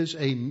there is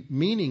a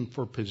meaning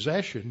for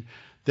possession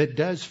that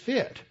does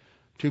fit.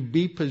 To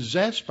be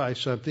possessed by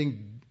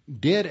something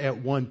did at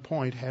one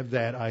point have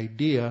that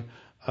idea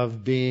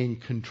of being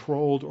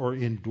controlled or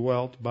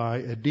indwelt by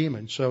a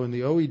demon. So in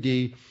the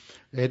OED,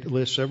 it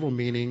lists several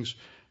meanings.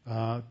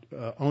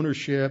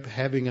 Ownership,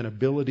 having an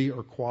ability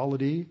or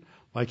quality,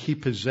 like he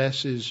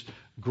possesses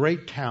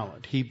great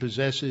talent. He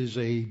possesses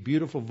a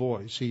beautiful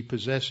voice. He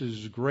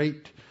possesses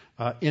great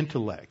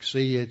intellect.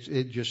 See,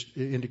 it just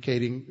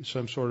indicating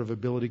some sort of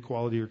ability,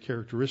 quality, or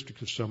characteristic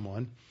of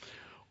someone.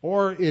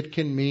 Or it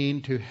can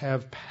mean to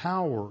have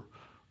power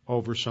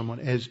over someone,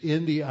 as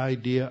in the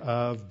idea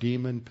of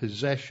demon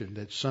possession,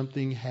 that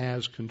something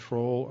has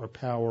control or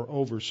power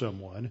over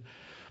someone.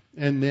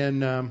 And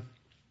then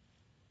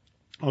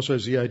also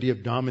has the idea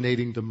of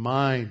dominating the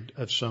mind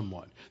of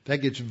someone. That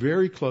gets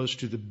very close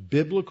to the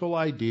biblical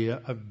idea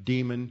of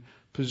demon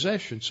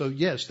possession. So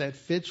yes, that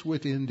fits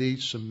within the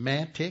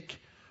semantic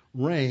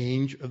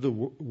range of the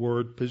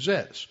word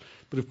possess.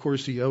 But of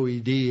course the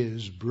OED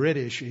is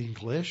British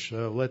English,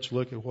 so let's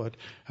look at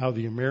how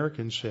the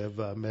Americans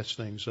have messed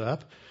things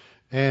up.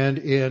 And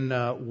in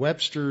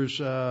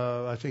Webster's,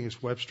 I think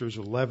it's Webster's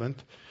 11th,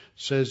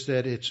 says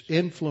that it's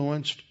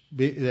influenced,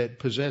 that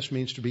possess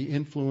means to be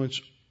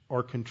influenced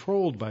or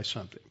controlled by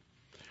something.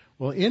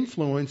 Well,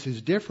 influence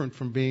is different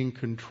from being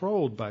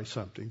controlled by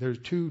something. There's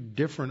two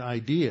different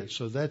ideas,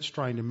 so that's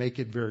trying to make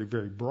it very,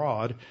 very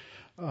broad.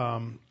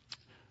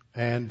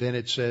 And then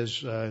it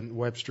says in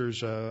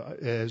Webster's,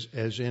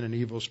 as in an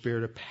evil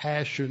spirit, a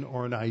passion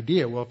or an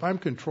idea. Well, if I'm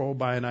controlled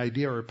by an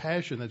idea or a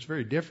passion, that's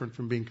very different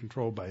from being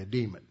controlled by a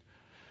demon.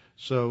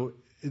 So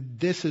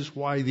this is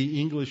why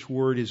the English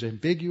word is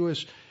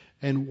ambiguous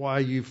and why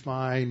you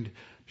find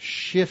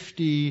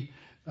shifty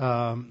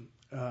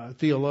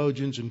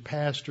theologians and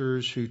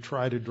pastors who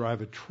try to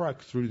drive a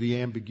truck through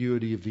the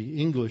ambiguity of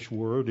the English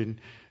word,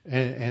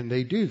 and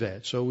they do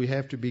that. So we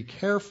have to be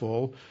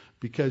careful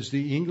because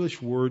the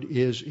English word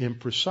is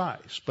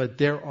imprecise. But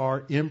there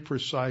are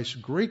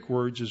imprecise Greek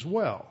words as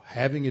well.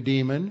 Having a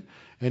demon,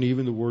 and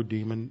even the word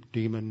demon,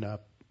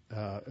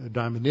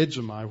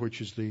 daimonizomai,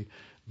 which is the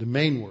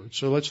main word.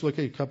 So let's look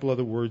at a couple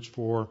other words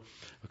for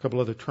a couple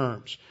other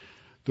terms.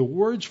 The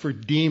words for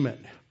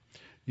demon,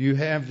 you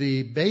have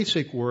the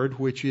basic word,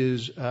 which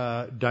is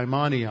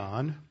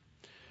daimonion,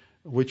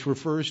 which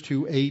refers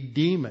to a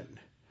demon.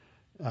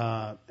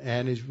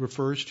 And it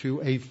refers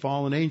to a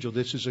fallen angel.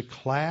 This is a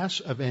class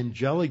of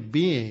angelic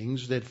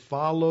beings that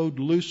followed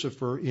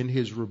Lucifer in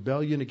his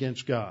rebellion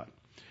against God.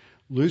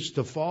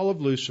 The fall of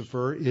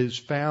Lucifer is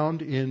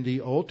found in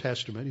the Old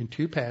Testament in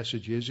two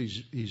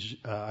passages.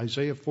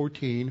 Isaiah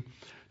 14,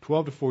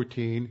 12 to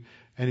 14,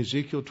 and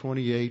Ezekiel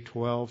 28,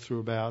 12 through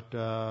about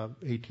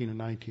 18 and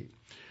 19.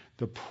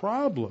 The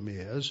problem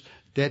is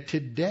that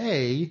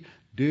today,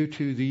 due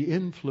to the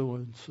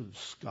influence of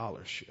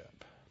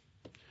scholarship,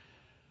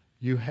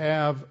 you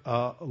have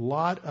a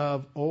lot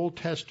of Old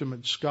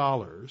Testament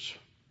scholars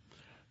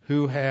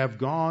who have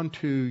gone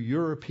to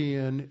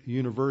European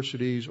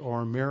universities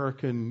or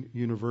American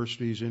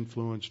universities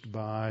influenced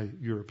by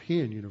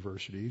European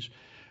universities,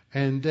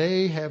 And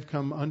they have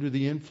come under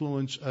the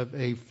influence of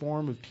a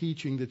form of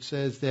teaching that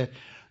says that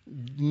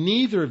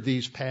neither of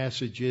these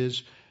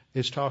passages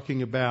is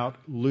talking about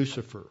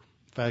Lucifer.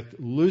 In fact,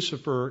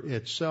 Lucifer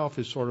itself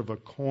is sort of a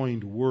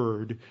coined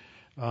word.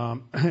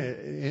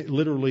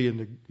 Literally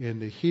in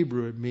the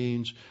Hebrew, it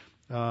means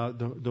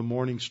the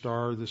morning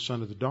star, the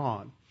son of the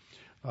dawn,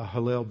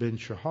 Hallel ben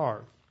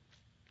Shahar.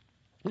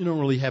 We don't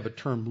really have a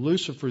term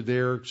Lucifer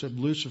there, except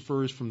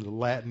Lucifer is from the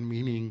Latin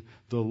meaning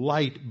the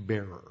light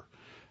bearer.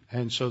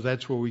 And so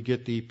that's where we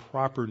get the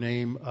proper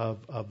name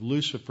of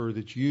Lucifer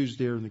that's used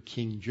there in the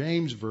King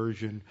James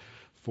Version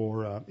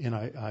for in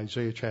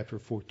Isaiah chapter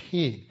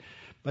 14.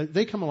 But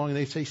they come along and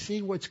they say,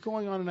 see, what's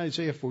going on in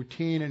Isaiah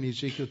 14 and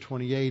Ezekiel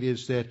 28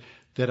 is that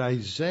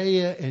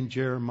Isaiah and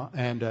Jeremiah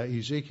and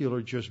Ezekiel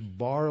are just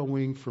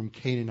borrowing from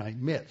Canaanite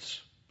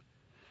myths.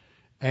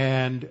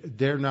 And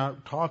they're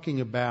not talking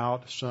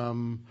about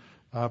some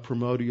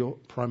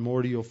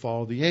primordial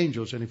fall of the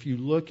angels. And if you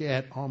look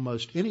at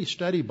almost any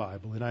study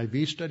Bible,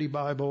 NIV study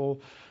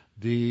Bible,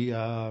 the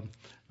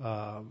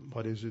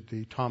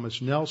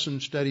Thomas Nelson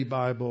study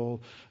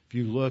Bible, if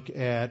you look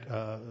at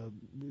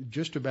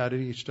just about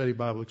any study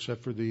Bible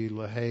except for the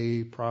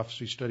LaHaye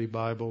Prophecy Study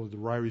Bible, the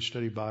Ryrie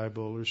Study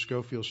Bible, or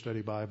Scofield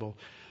Study Bible,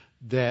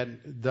 that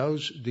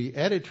the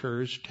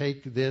editors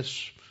take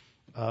this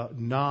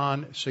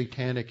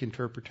non-satanic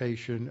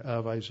interpretation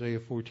of Isaiah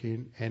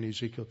 14 and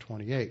Ezekiel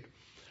 28.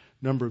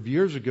 A number of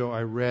years ago,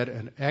 I read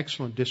an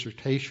excellent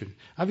dissertation.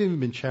 I've even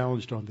been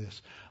challenged on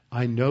this.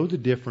 I know the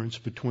difference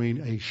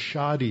between a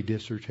shoddy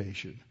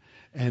dissertation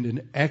and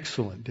an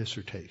excellent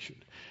dissertation.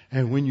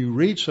 And when you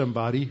read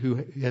somebody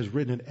who has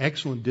written an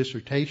excellent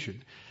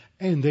dissertation,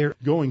 and they're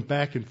going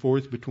back and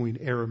forth between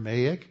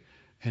Aramaic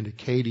and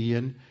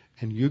Akkadian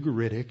and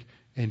Ugaritic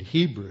and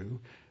Hebrew,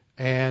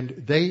 and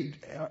they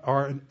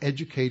are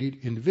educated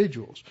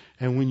individuals.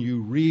 And when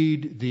you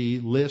read the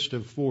list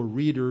of 4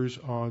 readers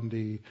on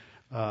the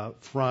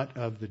front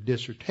of the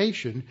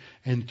dissertation,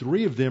 and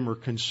 3 of them are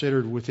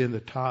considered within the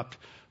top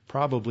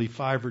probably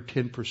 5 or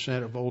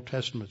 10% of Old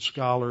Testament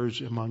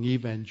scholars among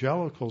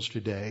evangelicals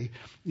today,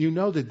 you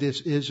know that this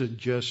isn't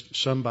just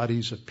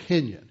somebody's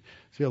opinion.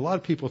 See, a lot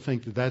of people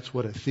think that that's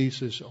what a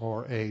thesis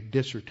or a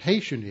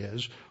dissertation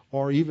is,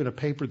 or even a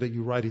paper that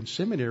you write in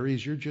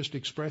seminaries, you're just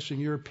expressing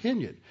your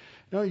opinion.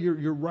 No,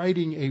 you're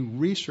writing a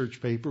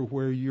research paper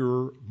where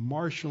you're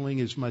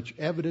marshaling as much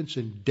evidence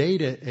and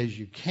data as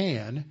you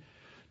can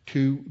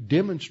to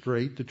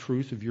demonstrate the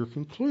truth of your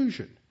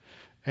conclusion.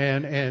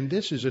 And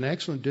this is an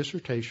excellent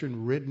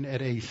dissertation written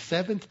at a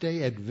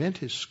Seventh-day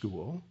Adventist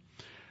school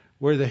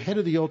where the head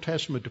of the Old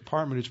Testament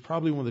department is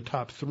probably one of the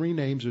top 3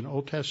 names in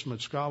Old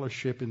Testament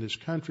scholarship in this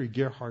country,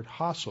 Gerhard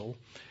Hassel.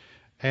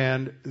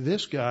 And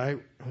this guy,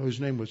 whose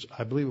name was,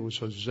 I believe it was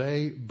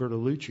Jose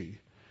Bertolucci,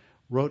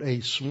 wrote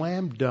a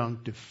slam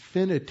dunk,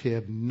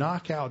 definitive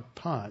knockout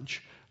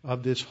punch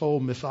of this whole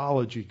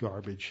mythology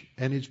garbage.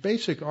 And his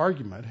basic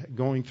argument,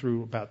 going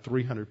through about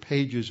 300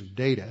 pages of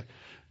data,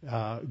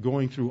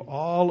 going through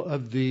all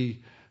of the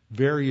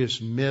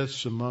various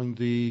myths among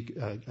the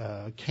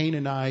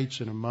Canaanites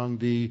and among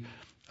the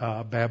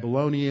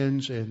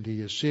Babylonians and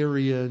the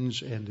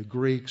Assyrians and the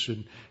Greeks,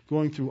 and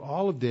going through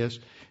all of this,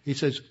 he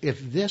says,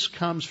 if this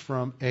comes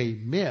from a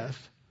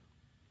myth,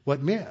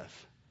 what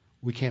myth?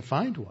 We can't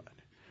find one.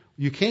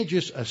 You can't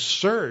just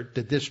assert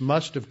that this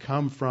must have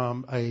come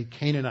from a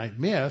Canaanite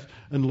myth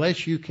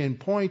unless you can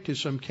point to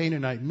some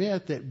Canaanite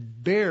myth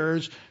that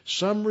bears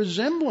some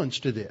resemblance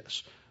to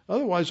this.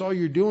 Otherwise, all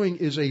you're doing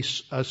is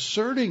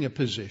asserting a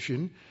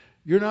position.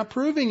 You're not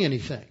proving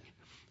anything.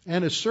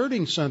 And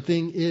asserting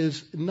something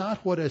is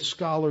not what a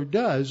scholar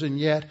does. And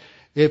yet,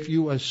 if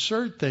you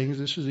assert things,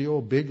 this is the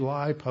old big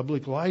lie,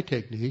 public lie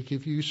technique.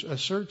 If you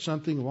assert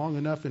something long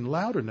enough and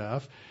loud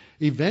enough,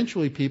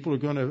 eventually people are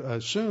going to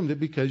assume that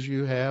because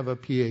you have a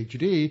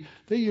PhD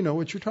that you know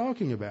what you're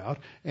talking about.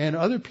 And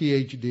other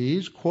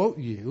PhDs quote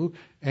you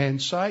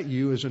and cite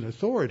you as an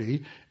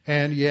authority,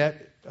 and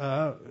yet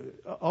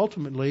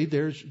ultimately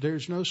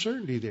there's no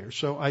certainty there.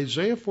 So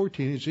Isaiah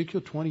 14,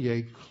 Ezekiel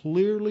 28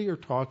 clearly are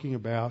talking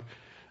about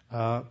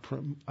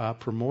a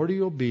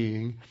primordial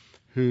being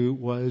who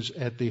was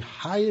at the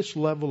highest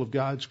level of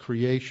God's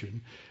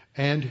creation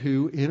and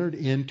who entered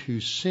into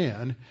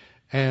sin.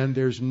 And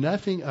there's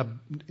nothing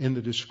in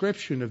the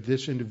description of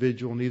this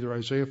individual in either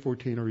Isaiah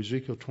 14 or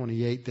Ezekiel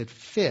 28 that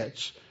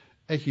fits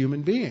a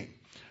human being.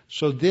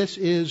 So this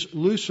is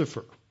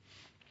Lucifer,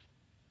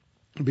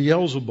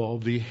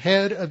 Beelzebub, the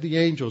head of the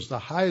angels, the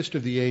highest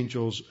of the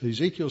angels.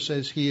 Ezekiel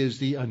says he is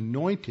the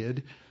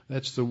anointed.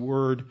 That's the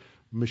word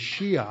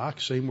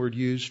Mashiach, same word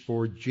used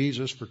for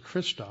Jesus, for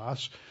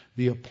Christos,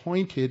 the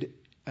appointed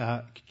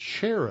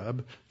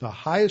cherub, the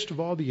highest of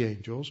all the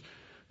angels,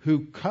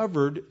 who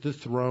covered the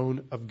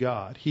throne of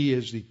God. He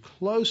is the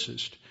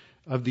closest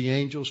of the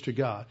angels to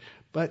God.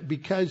 But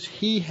because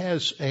he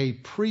has a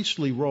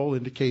priestly role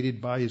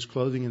indicated by his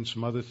clothing and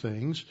some other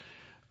things,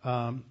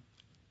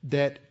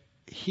 that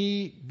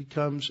he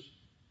becomes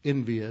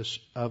envious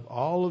of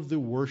all of the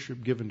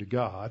worship given to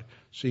God.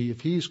 See,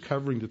 if he's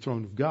covering the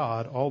throne of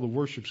God, all the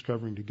worship's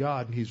covering to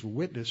God, and he's a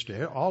witness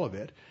to all of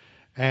it.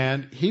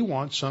 And he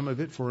wants some of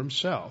it for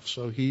himself.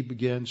 So he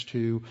begins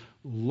to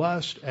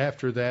lust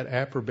after that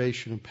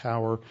approbation and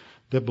power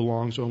that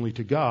belongs only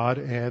to God.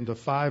 And the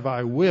 5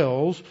 I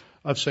wills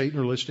of Satan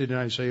are listed in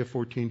Isaiah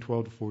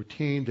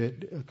 14:12-14,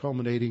 that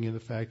culminating in the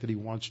fact that he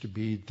wants to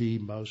be the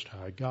Most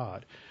High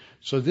God.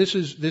 So this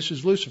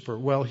is Lucifer.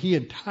 Well, he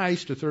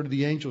enticed a third of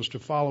the angels to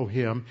follow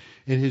him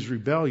in his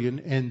rebellion,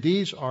 and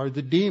these are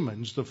the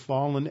demons, the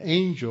fallen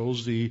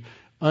angels, the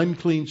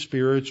unclean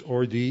spirits,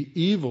 or the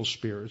evil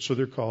spirits. So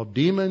they're called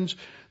demons.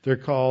 They're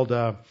called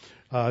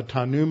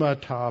Tanuma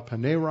Ta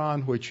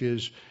Paneron, which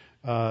is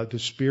the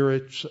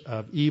spirits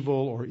of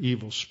evil or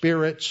evil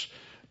spirits,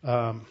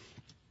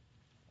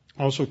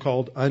 also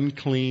called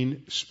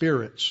unclean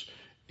spirits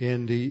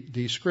in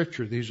the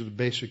scripture. These are the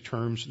basic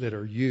terms that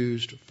are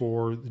used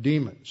for the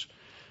demons.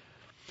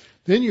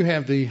 Then you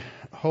have the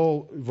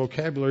whole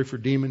vocabulary for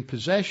demon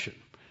possession.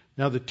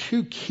 Now, the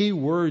 2 key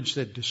words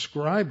that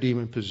describe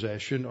demon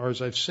possession are,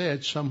 as I've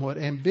said, somewhat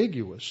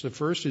ambiguous. The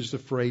first is the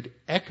phrase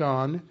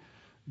ekon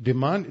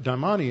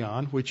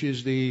daimonion, which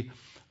is the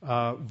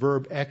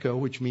verb echo,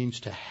 which means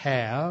to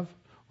have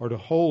or to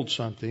hold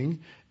something,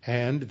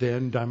 and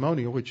then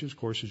daimonia, which of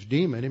course is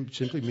demon. It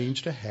simply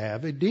means to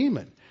have a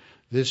demon.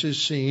 This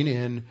is seen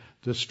in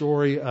the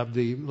story of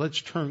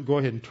go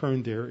ahead and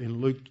turn there in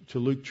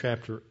Luke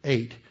chapter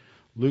 8.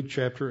 Luke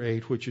chapter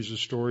 8, which is the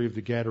story of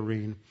the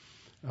Gadarene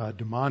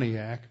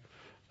demoniac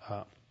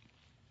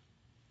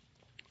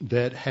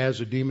that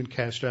has a demon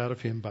cast out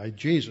of him by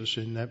Jesus,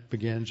 and that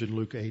begins in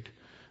Luke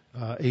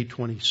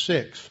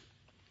 8:26.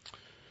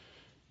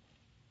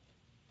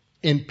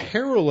 In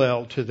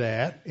parallel to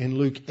that, in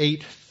Luke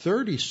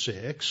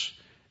 8:36,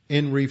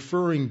 in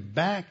referring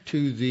back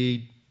to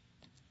the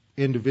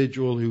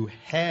individual who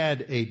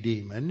had a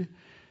demon,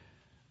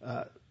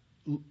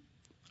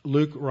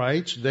 Luke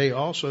writes, they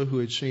also who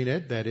had seen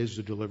it, that is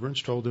the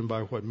deliverance, told them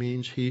by what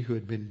means he who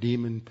had been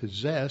demon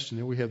possessed. And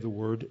then we have the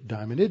word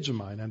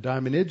daimonizomai. Now,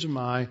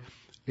 daimonizomai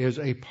is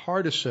a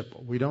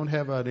participle. We don't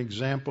have an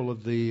example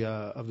of the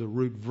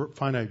root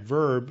finite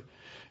verb.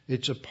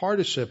 It's a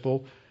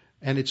participle,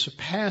 and it's a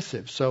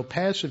passive. So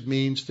passive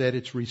means that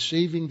it's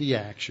receiving the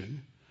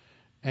action,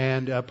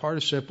 and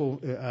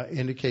participle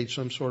indicates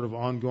some sort of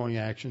ongoing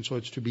action. So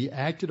it's to be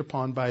acted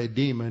upon by a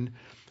demon.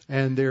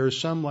 And there are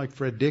some like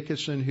Fred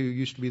Dickinson, who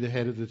used to be the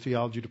head of the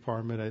theology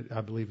department, I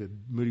believe, at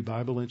Moody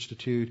Bible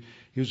Institute.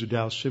 He was a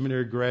Dallas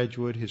Seminary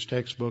graduate. His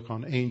textbook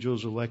on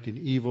angels, elect, and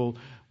evil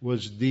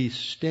was the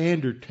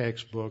standard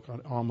textbook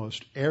on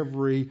almost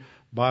every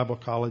Bible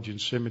college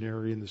and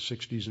seminary in the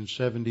 60s and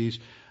 70s.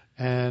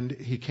 And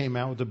he came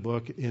out with a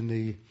book in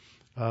the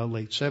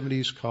late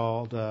 70s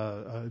called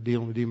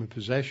Dealing with Demon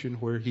Possession,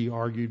 where he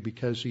argued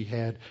because he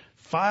had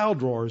file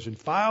drawers and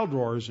file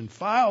drawers and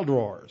file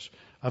drawers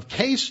of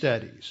case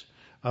studies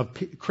of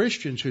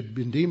Christians who'd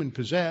been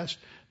demon-possessed,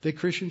 that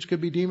Christians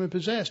could be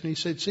demon-possessed. And he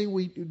said,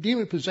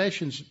 demon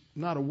possession's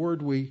not a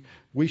word we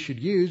should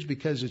use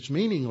because it's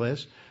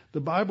meaningless. The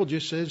Bible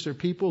just says they're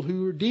people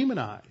who are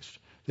demonized.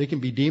 They can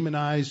be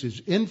demonized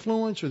as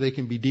influence, or they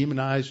can be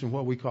demonized in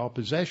what we call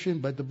possession,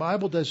 but the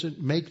Bible doesn't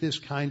make this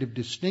kind of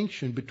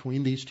distinction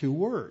between these 2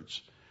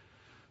 words.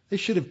 They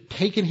should have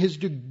taken his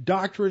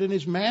doctorate and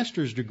his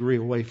master's degree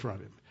away from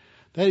him.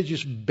 That is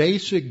just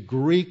basic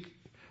Greek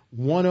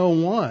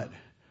 101,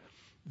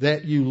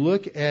 that you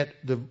look at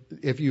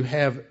if you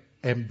have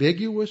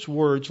ambiguous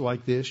words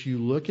like this, you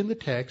look in the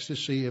text to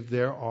see if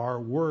there are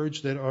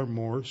words that are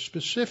more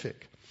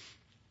specific.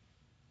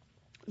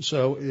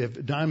 So if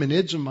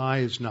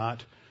daimonizomai is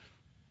not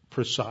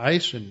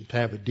precise, and to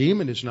have a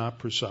demon is not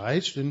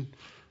precise, then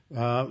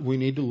we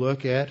need to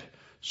look at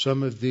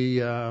some of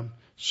the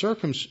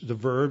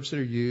verbs that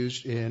are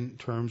used in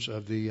terms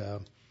of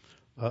the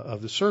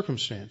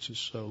circumstances.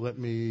 So let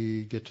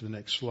me get to the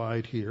next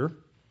slide here.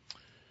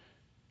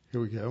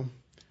 Here we go.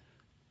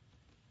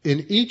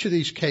 In each of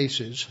these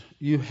cases,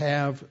 you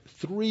have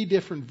 3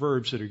 different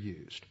verbs that are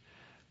used.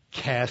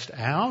 Cast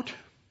out,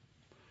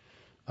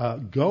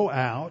 go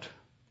out,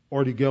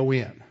 or to go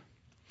in.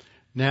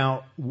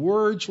 Now,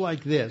 words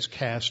like this,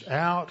 cast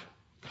out,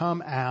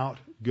 come out,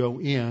 go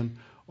in,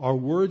 are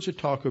words that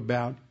talk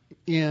about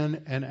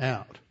in and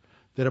out.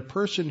 That a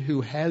person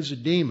who has a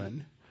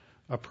demon,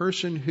 a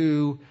person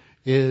who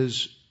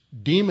is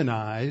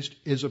demonized,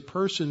 is a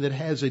person that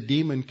has a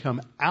demon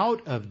come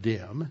out of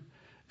them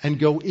and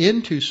go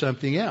into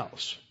something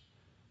else.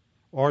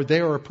 Or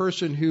they are a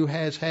person who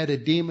has had a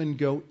demon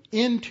go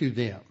into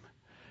them.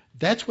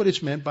 That's what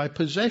it's meant by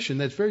possession.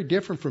 That's very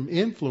different from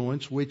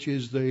influence, which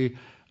is the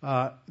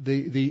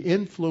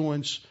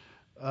influence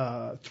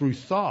through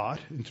thought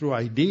and through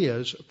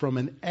ideas from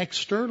an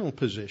external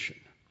position.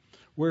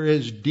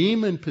 Whereas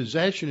demon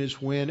possession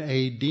is when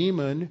a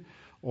demon,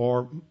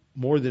 or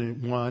more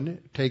than one,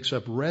 takes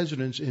up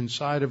residence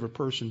inside of a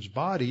person's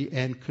body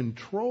and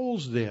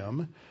controls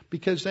them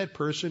because that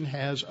person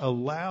has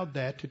allowed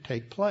that to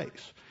take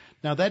place.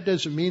 Now, that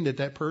doesn't mean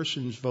that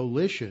person's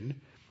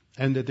volition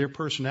and that their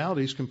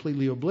personality is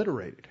completely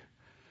obliterated.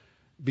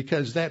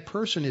 Because that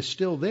person is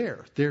still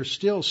there. They're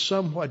still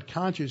somewhat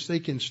conscious. They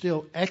can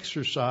still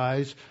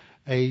exercise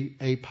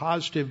a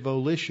positive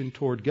volition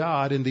toward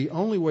God. And the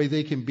only way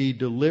they can be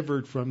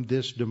delivered from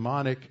this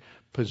demonic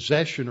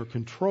possession or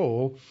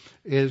control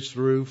is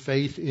through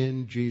faith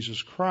in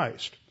Jesus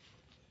Christ.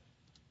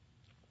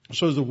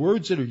 So the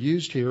words that are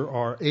used here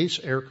are eis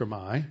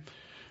erchomai,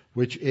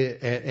 which,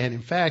 and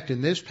in fact,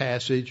 in this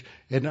passage,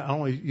 it not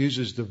only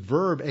uses the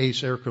verb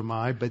eis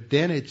erchomai, but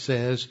then it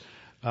says,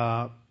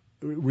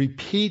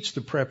 repeats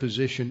the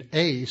preposition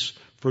eis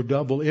for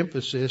double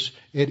emphasis.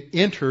 It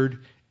entered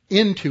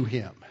into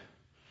him.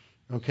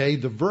 Okay,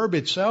 the verb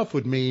itself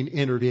would mean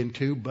entered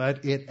into,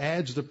 but it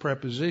adds the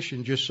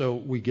preposition just so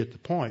we get the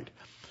point.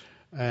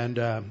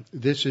 And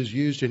this is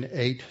used in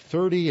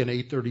 8:30 and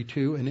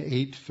 8:32 and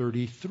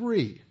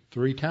 8:33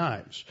 3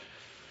 times.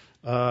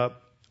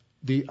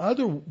 The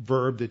other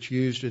verb that's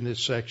used in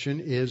this section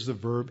is the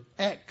verb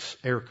ex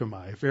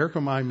erchomai. If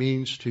erchomai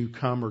means to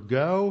come or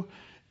go,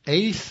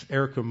 eis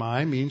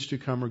erchomai means to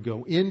come or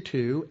go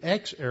into.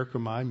 Ex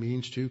erchomai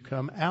means to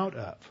come out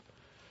of.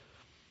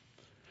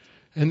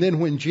 And then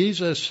when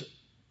Jesus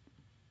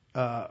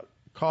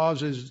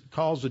calls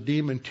the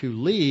demon to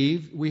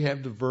leave, we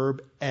have the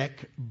verb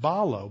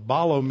ekbalo.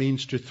 Balo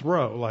means to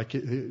throw.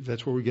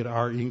 That's where we get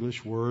our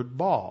English word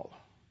ball.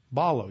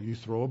 Balo, you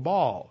throw a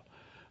ball.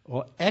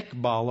 Well,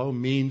 ekbalo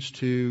means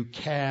to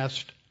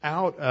cast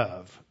out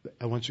of.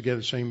 And once again,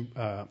 the same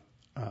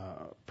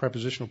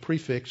prepositional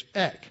prefix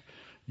ek,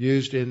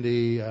 used in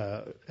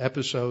the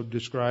episode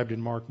described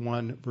in Mark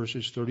 1,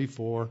 verses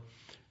 34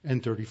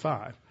 and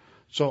 35.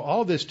 So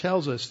all this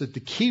tells us that the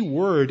key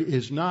word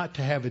is not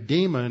to have a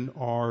demon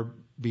or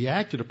be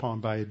acted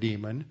upon by a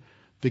demon.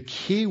 The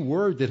key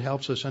word that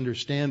helps us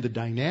understand the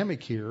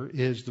dynamic here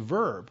is the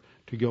verb,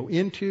 to go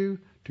into,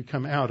 to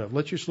come out of.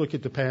 Let's just look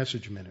at the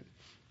passage a minute.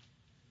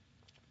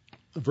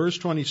 Verse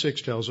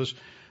 26 tells us,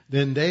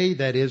 then they,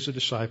 that is the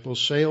disciples,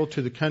 sailed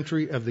to the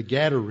country of the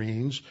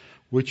Gadarenes,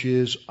 which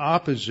is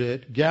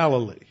opposite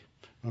Galilee.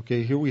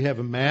 Okay, here we have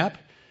a map.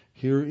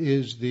 Here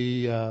is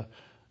the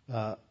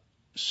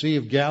Sea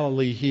of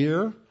Galilee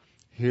here.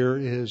 Here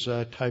is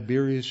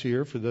Tiberias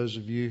here. For those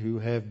of you who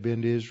have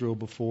been to Israel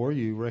before,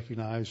 you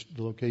recognize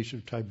the location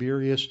of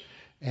Tiberias.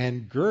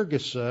 And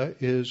Gergesa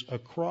is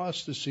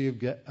across the Sea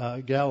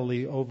of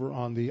Galilee over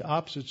on the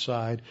opposite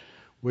side,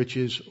 which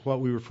is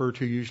what we refer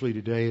to usually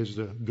today as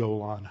the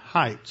Golan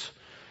Heights.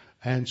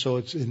 And so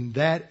it's in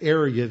that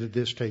area that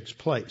this takes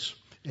place.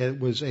 It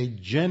was a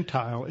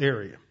Gentile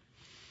area.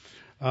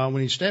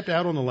 When he stepped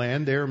out on the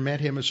land, there met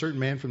him a certain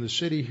man from the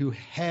city who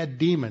had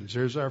demons.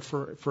 There's our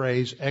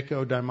phrase,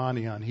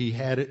 echodaimonion. He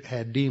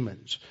had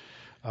demons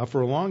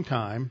for a long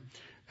time,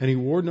 and he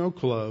wore no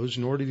clothes,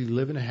 nor did he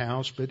live in a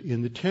house, but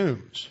in the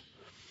tombs.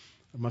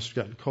 It must have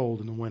gotten cold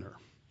in the winter.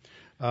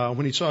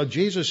 When he saw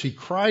Jesus, he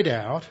cried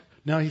out.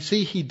 Now, you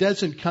see, he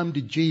doesn't come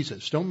to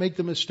Jesus. Don't make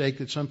the mistake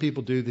that some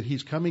people do, that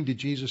he's coming to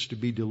Jesus to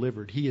be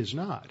delivered. He is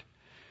not.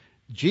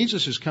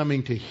 Jesus is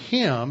coming to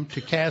him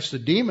to cast the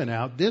demon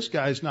out. This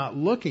guy's not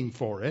looking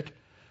for it.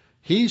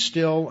 He's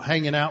still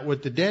hanging out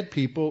with the dead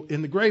people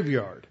in the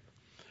graveyard.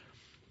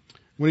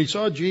 When he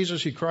saw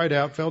Jesus, he cried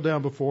out, fell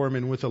down before him,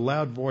 and with a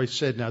loud voice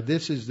said, now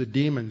this is the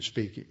demon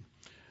speaking.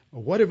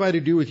 What have I to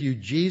do with you,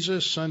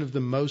 Jesus, Son of the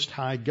Most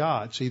High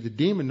God? See, the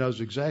demon knows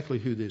exactly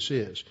who this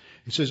is.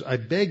 He says, I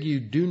beg you,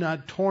 do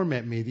not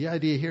torment me. The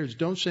idea here is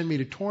don't send me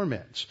to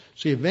torments.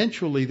 See,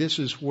 eventually this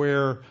is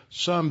where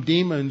some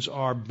demons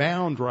are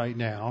bound right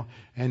now,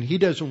 and he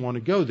doesn't want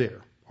to go there.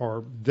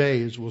 Or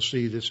they, as we'll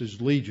see, this is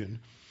Legion.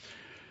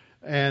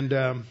 And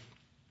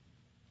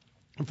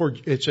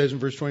it says in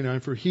verse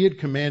 29, for he had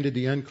commanded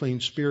the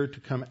unclean spirit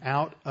to come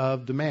out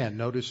of the man.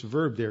 Notice the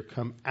verb there,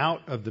 come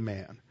out of the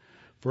man.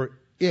 For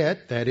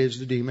it, that is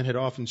the demon, had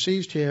often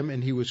seized him,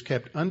 and he was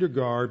kept under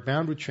guard,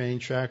 bound with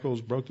chains,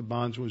 shackles, broke the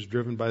bonds, and was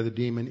driven by the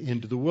demon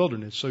into the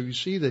wilderness. So you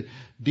see the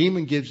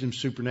demon gives him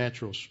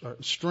supernatural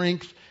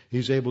strength.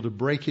 He's able to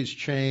break his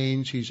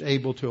chains. He's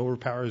able to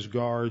overpower his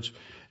guards,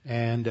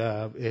 and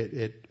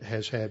it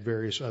has had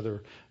various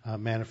other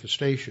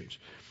manifestations.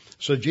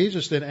 So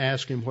Jesus then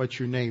asked him, what's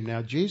your name?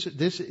 Now,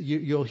 Jesus,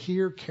 you'll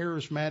hear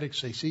charismatics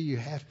say, see, you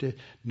have to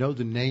know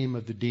the name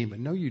of the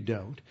demon. No, you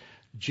don't.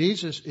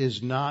 Jesus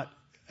is not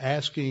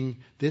asking,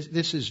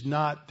 this is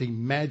not the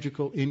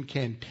magical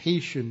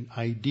incantation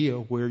idea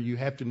where you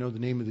have to know the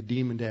name of the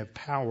demon to have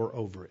power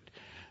over it.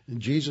 And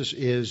Jesus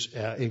is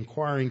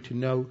inquiring to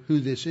know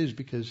who this is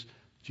because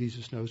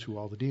Jesus knows who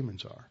all the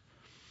demons are.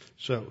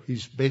 So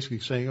he's basically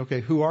saying, okay,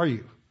 who are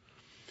you?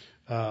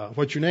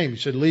 What's your name? He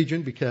said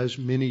Legion, because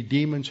many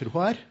demons had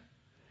what?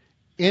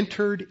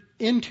 Entered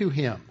into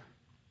him.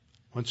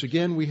 Once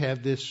again, we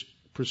have this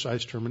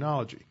precise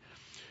terminology.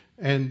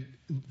 And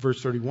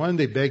verse 31,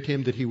 they begged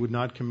him that he would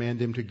not command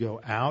them to go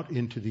out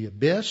into the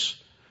abyss.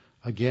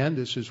 Again,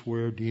 this is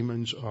where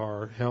demons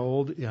are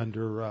held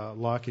under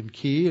lock and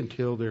key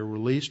until they're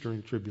released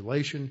during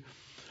tribulation.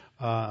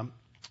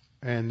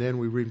 And then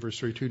we read in verse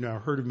 32, now a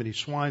herd of many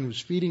swine was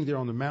feeding there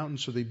on the mountain,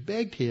 so they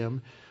begged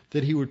him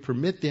that he would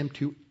permit them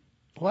to,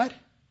 what?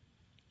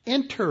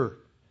 Enter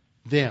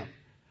them.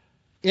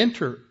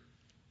 Enter,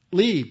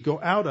 leave, go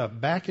out of,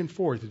 back and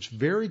forth. It's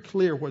very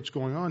clear what's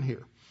going on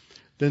here.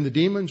 Then the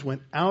demons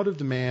went out of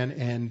the man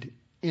and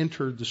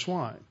entered the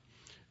swine.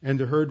 And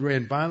the herd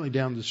ran violently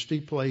down the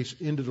steep place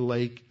into the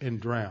lake and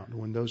drowned.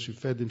 When those who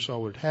fed them saw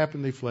what had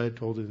happened, they fled,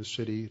 told it in the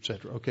city,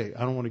 etc. Okay, I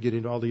don't want to get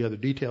into all the other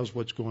details of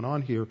what's going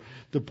on here.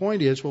 The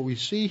point is, what we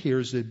see here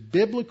is that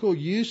biblical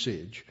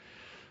usage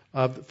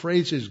of the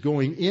phrases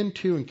going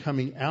into and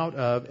coming out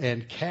of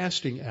and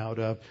casting out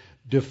of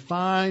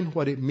define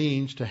what it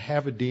means to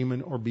have a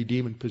demon or be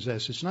demon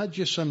possessed. It's not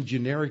just some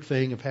generic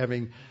thing of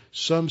having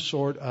some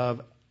sort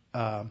of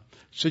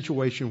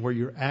situation where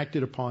you're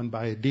acted upon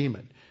by a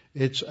demon.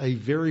 It's a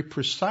very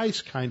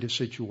precise kind of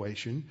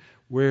situation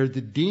where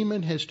the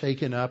demon has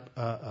taken up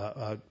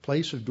a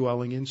place of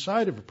dwelling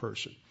inside of a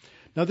person.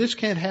 Now, this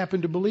can't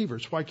happen to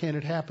believers. Why can't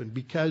it happen?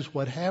 Because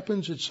what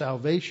happens at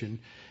salvation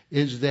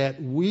is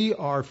that we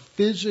are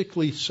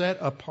physically set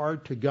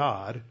apart to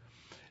God,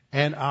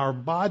 and our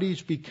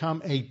bodies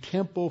become a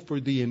temple for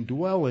the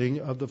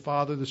indwelling of the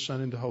Father, the Son,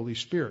 and the Holy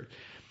Spirit.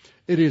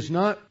 It is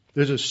not.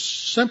 There's a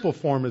simple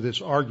form of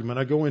this argument.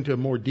 I go into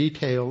more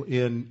detail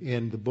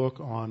in the book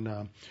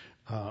on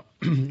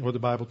what the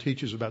Bible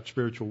teaches about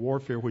spiritual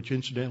warfare, which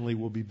incidentally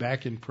will be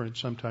back in print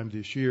sometime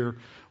this year.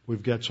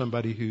 We've got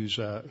somebody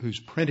who's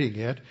printing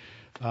it.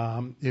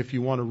 If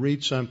you want to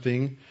read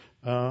something,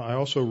 I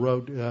also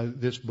wrote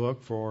this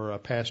book for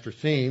Pastor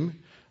Theme,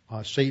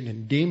 Satan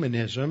and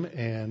Demonism,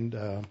 and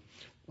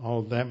all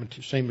of that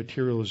same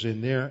material is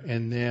in there.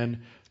 And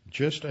then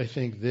just I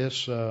think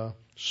this.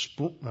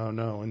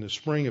 In the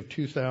spring of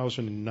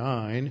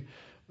 2009,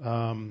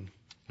 in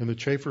the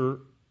Chafer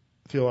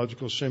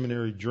Theological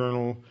Seminary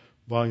Journal,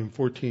 Volume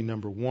 14,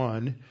 Number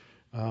 1,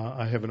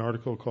 I have an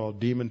article called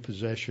Demon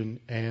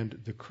Possession and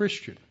the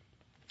Christian,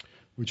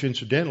 which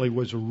incidentally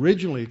was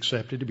originally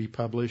accepted to be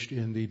published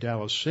in the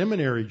Dallas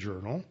Seminary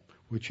Journal,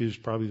 which is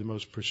probably the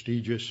most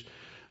prestigious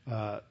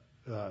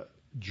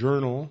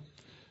journal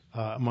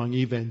among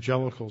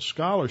evangelical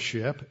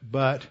scholarship,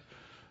 but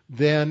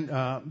then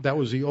that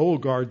was the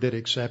old guard that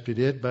accepted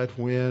it, but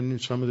when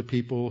some of the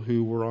people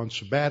who were on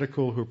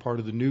sabbatical, who were part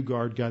of the new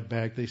guard, got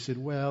back, they said,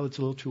 well, it's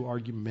a little too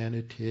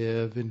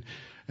argumentative.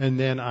 And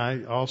then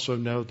I also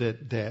know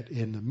that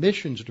in the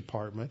missions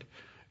department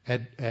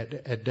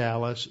at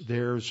Dallas,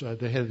 there's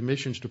the head of the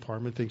missions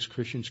department thinks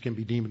Christians can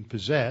be demon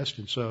possessed,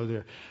 and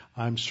so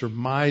I'm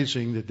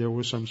surmising that there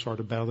was some sort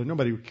of battle.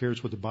 Nobody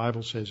cares what the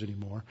Bible says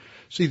anymore.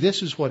 See,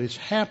 this is what has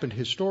happened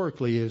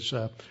historically is,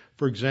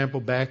 for example,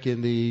 back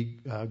in the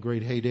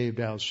great heyday of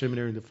Dallas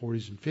Seminary in the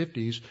 40s and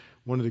 50s,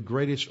 one of the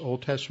greatest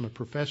Old Testament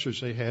professors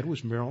they had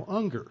was Merrill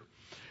Unger.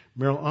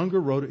 Merrill Unger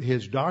wrote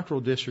his doctoral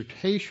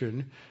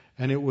dissertation,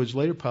 and it was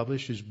later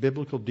published as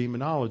Biblical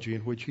Demonology,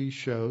 in which he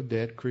showed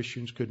that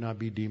Christians could not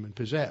be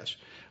demon-possessed.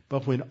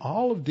 But when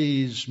all of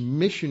these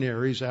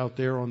missionaries out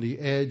there on the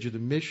edge of the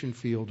mission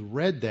field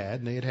read that,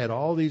 and they had had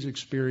all these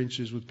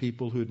experiences with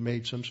people who had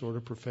made some sort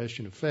of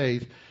profession of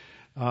faith,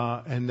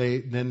 and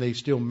they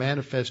still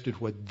manifested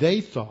what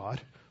they thought,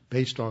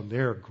 based on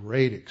their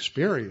great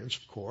experience,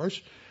 of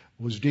course,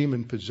 was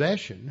demon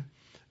possession,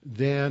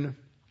 then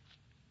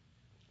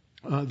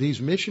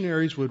these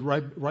missionaries would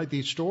write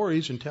these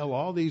stories and tell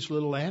all these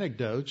little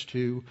anecdotes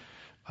to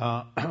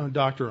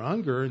Dr.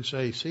 Unger and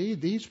say, see,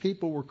 these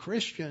people were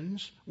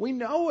Christians. We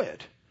know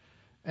it.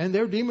 And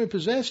they're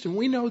demon-possessed, and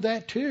we know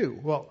that too.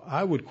 Well,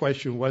 I would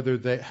question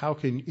how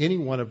can any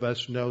one of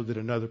us know that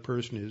another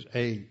person is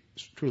A,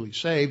 truly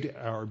saved,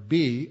 or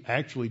B,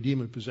 actually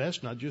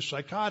demon-possessed, not just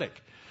psychotic,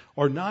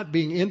 or not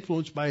being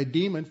influenced by a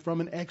demon from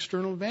an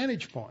external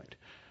vantage point.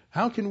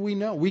 How can we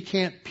know? We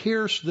can't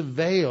pierce the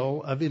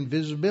veil of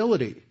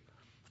invisibility.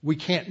 We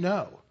can't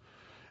know.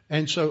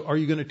 And so are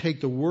you going to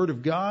take the Word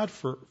of God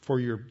for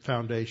your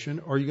foundation,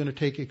 or are you going to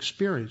take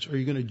experience? Are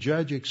you going to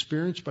judge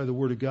experience by the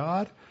Word of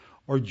God,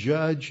 or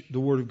judge the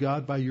Word of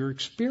God by your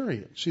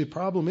experience? See, the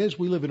problem is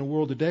we live in a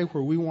world today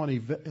where we want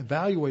to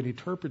evaluate and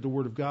interpret the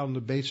Word of God on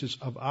the basis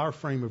of our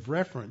frame of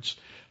reference.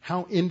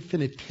 How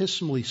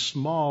infinitesimally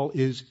small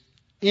is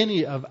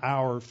any of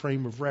our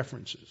frame of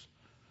references?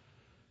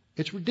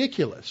 It's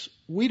ridiculous.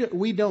 We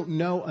don't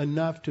know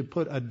enough to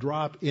put a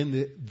drop in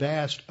the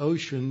vast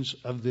oceans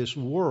of this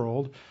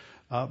world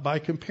by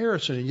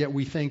comparison, and yet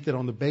we think that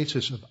on the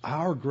basis of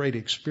our great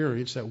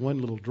experience, that one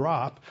little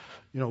drop,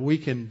 we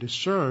can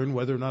discern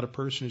whether or not a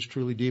person is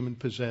truly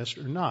demon-possessed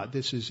or not.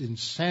 This is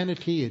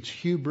insanity, it's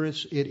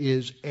hubris, it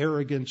is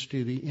arrogance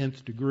to the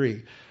nth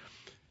degree.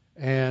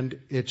 And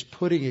it's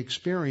putting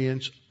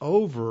experience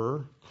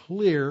over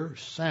clear,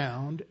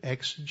 sound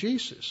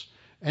exegesis.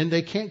 And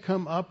they can't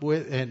come up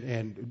with,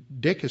 and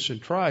Dickinson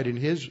tried in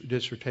his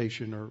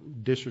dissertation or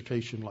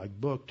dissertation-like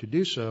book to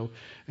do so,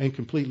 and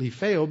completely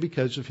failed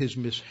because of his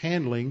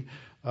mishandling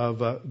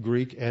of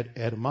Greek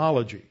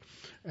etymology.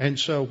 And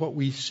so what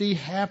we see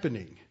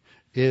happening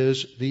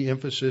is the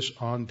emphasis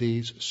on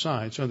these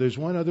signs. Now, there's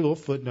one other little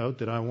footnote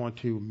that I want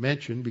to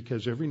mention,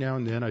 because every now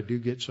and then I do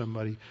get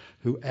somebody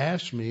who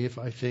asks me if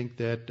I think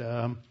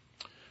that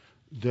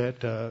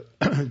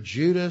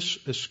Judas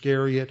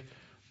Iscariot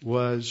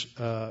was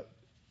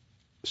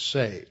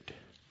saved.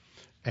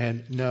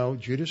 And no,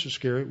 Judas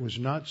Iscariot was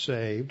not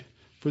saved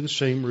for the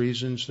same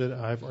reasons that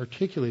I've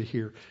articulated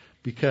here.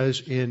 Because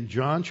in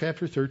John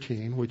chapter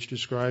 13, which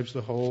describes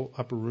the whole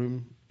upper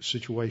room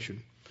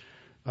situation,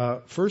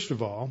 first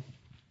of all,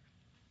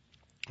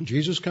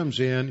 Jesus comes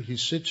in, he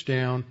sits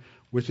down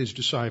with his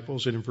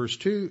disciples, and in verse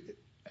 2,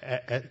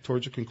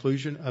 towards the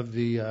conclusion of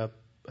the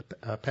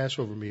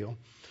Passover meal,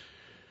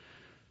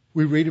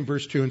 we read in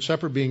verse 2, and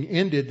supper being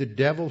ended, the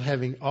devil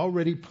having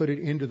already put it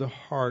into the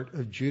heart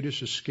of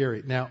Judas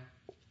Iscariot. Now,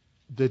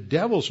 the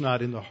devil's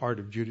not in the heart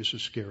of Judas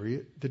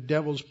Iscariot. The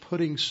devil's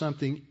putting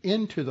something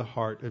into the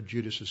heart of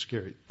Judas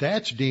Iscariot.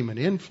 That's demon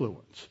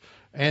influence.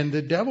 And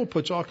the devil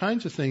puts all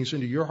kinds of things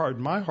into your heart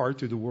and my heart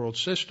through the world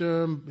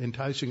system,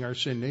 enticing our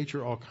sin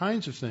nature, all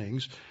kinds of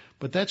things.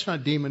 But that's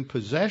not demon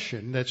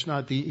possession. That's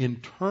not the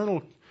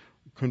internal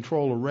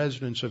control or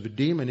residence of a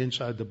demon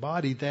inside the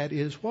body. That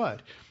is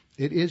what?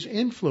 It is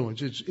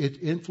influence. It's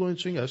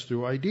influencing us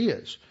through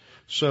ideas.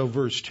 So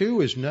verse 2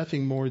 is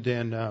nothing more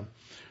than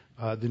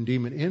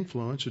demon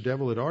influence. The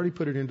devil had already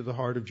put it into the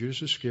heart of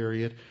Judas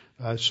Iscariot,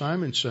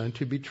 Simon's son,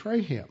 to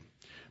betray him.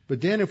 But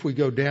then if we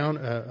go down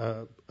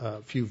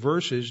a few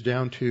verses,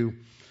 down to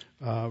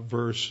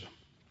verse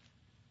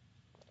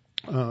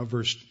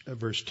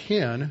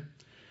 10,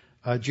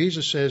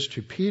 Jesus says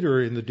to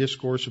Peter in the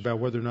discourse about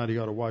whether or not he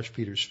ought to wash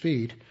Peter's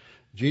feet,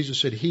 Jesus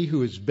said, he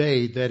who is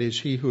bathed, that is,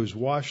 he who is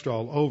washed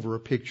all over, a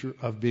picture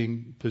of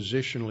being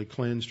positionally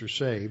cleansed or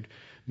saved,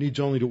 needs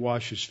only to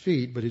wash his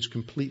feet, but is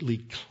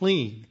completely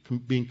clean.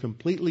 Being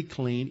completely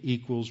clean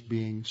equals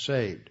being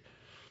saved.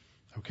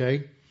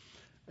 Okay?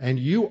 And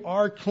you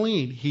are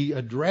clean. He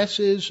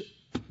addresses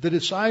the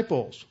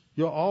disciples.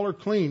 You all are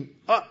clean,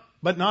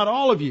 but not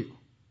all of you.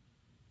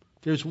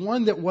 There's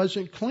one that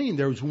wasn't clean.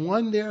 There was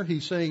one there,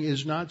 he's saying,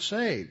 is not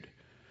saved.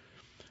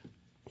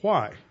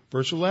 Why?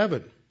 Verse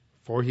 11.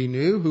 For he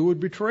knew who would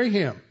betray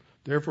him.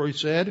 Therefore he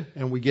said,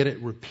 and we get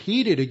it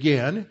repeated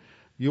again,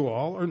 you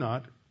are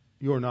not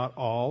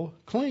all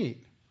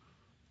clean.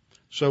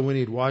 So when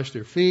he'd washed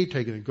their feet,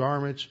 taken the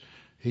garments,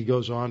 he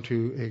goes on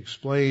to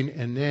explain,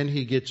 and then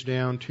he gets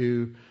down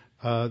to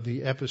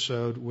the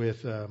episode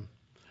with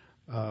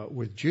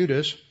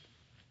Judas.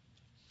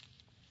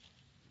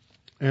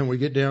 And we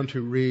get down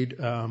to read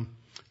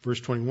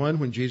verse 21.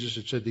 When Jesus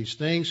had said these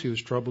things, he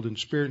was troubled in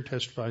spirit and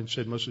testified and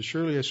said, most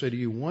assuredly I say to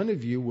you, one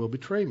of you will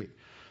betray me.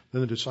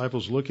 Then the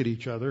disciples look at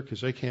each other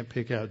because they can't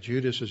pick out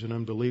Judas as an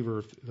unbeliever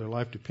if their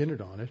life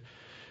depended on it.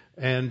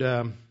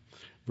 And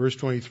verse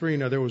 23,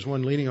 now there was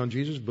one leaning on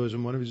Jesus'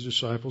 bosom, one of his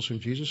disciples whom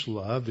Jesus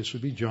loved. This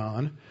would be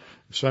John.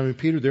 Simon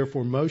Peter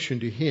therefore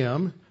motioned to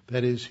him,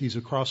 that is, he's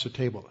across the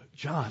table.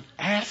 John,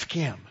 ask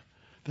him.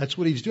 That's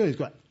what he's doing. He's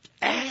going,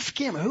 ask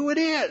him who it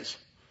is.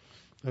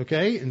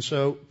 Okay, and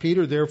so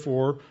Peter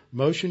therefore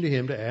motioned to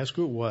him to ask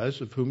who it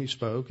was of whom he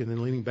spoke, and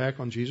then leaning back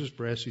on Jesus'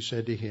 breast, he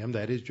said to him,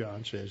 that is,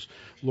 John says,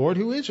 Lord,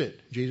 who is it?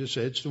 Jesus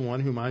said, it's the one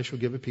whom I shall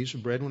give a piece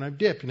of bread when I've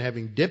dipped. And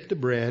having dipped the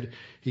bread,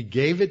 he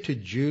gave it to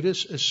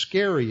Judas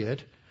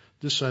Iscariot,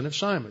 the son of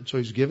Simon. So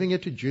he's giving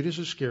it to Judas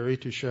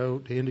Iscariot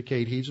to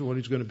indicate he's the one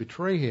who's going to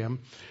betray him.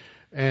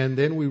 And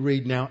then we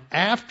read,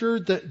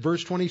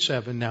 verse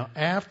 27, now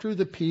after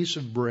the piece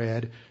of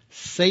bread,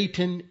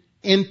 Satan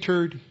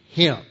entered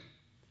him.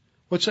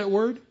 What's that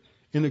word?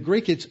 In the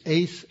Greek, it's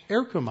eis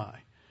erchomai.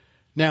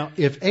 Now,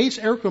 if eis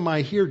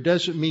erchomai here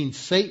doesn't mean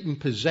Satan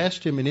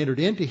possessed him and entered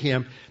into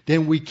him,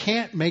 then we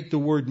can't make the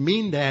word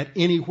mean that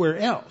anywhere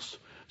else.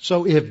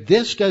 So if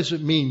this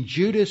doesn't mean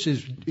Judas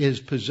is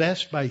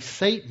possessed by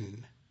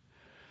Satan,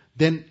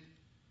 then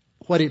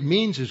what it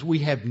means is we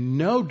have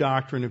no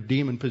doctrine of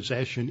demon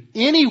possession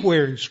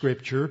anywhere in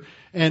Scripture,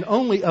 and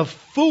only a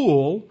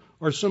fool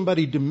or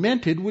somebody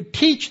demented would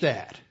teach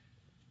that.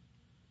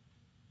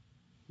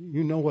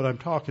 You know what I'm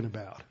talking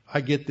about. I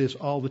get this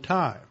all the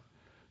time.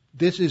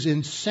 This is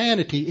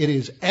insanity. It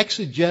is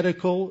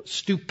exegetical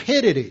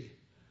stupidity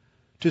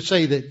to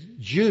say that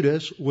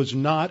Judas was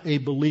not a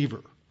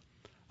believer.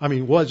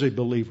 Was a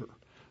believer.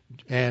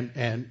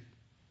 And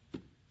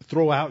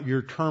throw out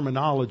your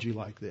terminology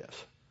like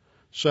this.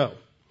 So,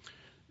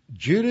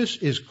 Judas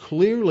is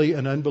clearly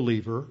an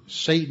unbeliever.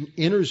 Satan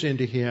enters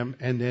into him,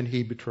 and then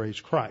he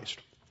betrays Christ.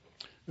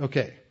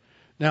 Okay.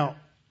 Now,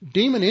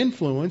 demon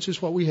influence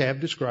is what we have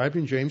described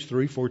in James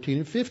 3:14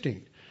 and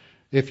 15.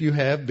 If you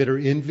have bitter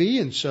envy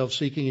and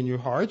self-seeking in your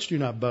hearts, do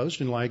not boast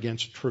and lie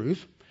against the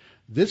truth.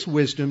 This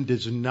wisdom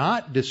does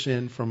not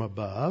descend from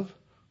above,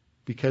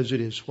 because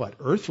it is what?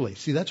 Earthly.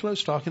 See, that's what I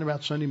was talking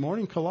about Sunday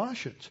morning,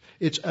 Colossians.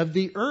 It's of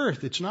the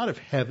earth. It's not of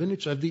heaven.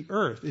 It's of the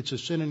earth. It's a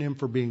synonym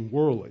for being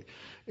worldly.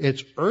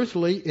 It's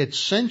earthly. It's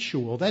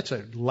sensual. That's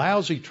a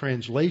lousy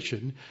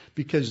translation,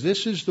 because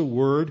this is the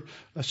word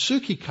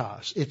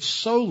psychikos. It's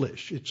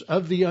soulish. It's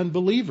of the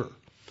unbeliever.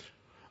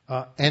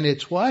 And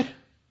it's what?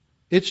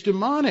 It's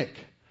demonic.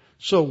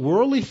 So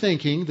worldly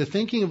thinking, the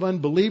thinking of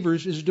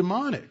unbelievers, is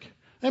demonic.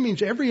 That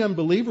means every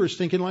unbeliever is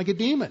thinking like a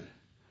demon.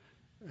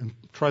 And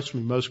trust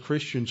me, most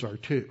Christians are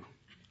too.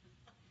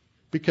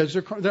 Because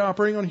they're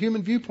operating on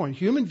human viewpoint.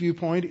 Human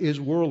viewpoint is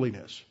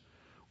worldliness.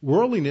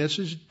 Worldliness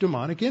is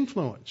demonic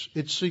influence.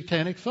 It's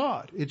satanic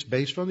thought. It's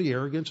based on the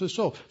arrogance of the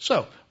soul.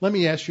 So, let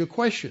me ask you a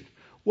question.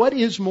 What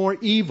is more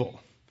evil?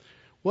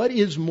 What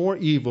is more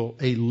evil,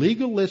 a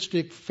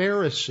legalistic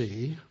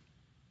Pharisee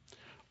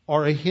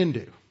or a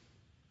Hindu?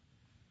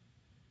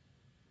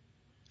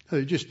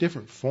 They're just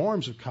different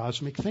forms of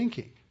cosmic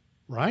thinking,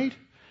 right?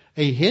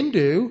 A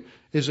Hindu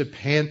is a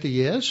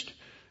pantheist.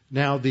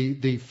 Now, the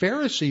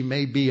Pharisee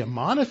may be a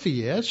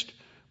monotheist,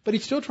 but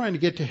he's still trying to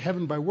get to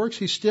heaven by works.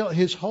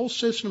 His whole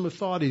system of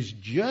thought is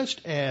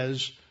just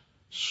as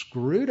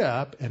screwed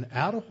up and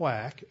out of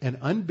whack and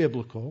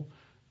unbiblical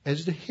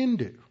as the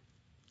Hindu.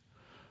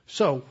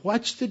 So,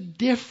 what's the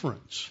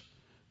difference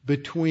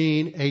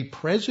between a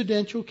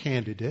presidential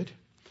candidate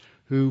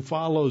who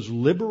follows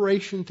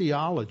liberation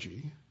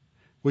theology,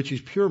 which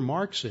is pure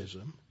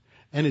Marxism,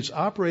 and is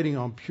operating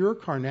on pure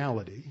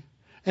carnality,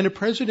 and a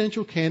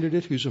presidential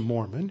candidate who's a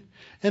Mormon,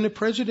 and a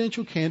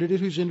presidential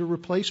candidate who's into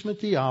replacement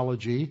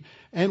theology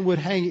and would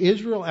hang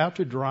Israel out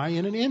to dry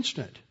in an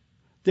instant?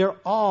 They're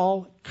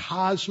all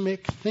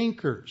cosmic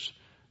thinkers.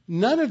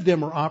 None of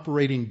them are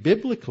operating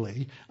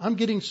biblically. I'm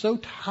getting so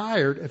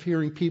tired of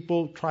hearing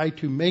people try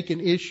to make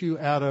an issue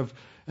out of,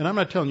 and I'm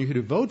not telling you who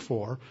to vote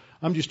for,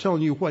 I'm just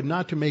telling you what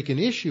not to make an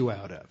issue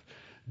out of.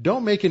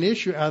 Don't make an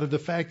issue out of the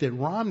fact that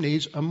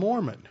Romney's a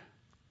Mormon.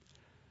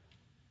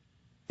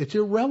 It's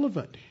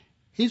irrelevant.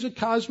 He's a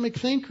cosmic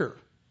thinker.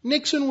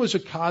 Nixon was a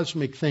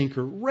cosmic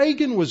thinker.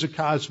 Reagan was a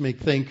cosmic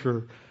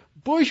thinker.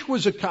 Bush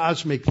was a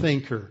cosmic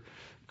thinker.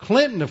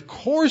 Clinton, of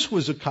course,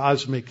 was a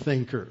cosmic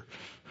thinker.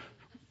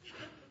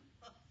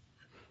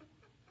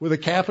 With a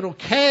capital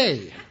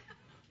K.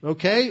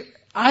 Okay?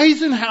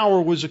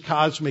 Eisenhower was a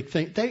cosmic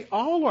thinker. They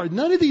all are.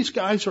 None of these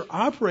guys are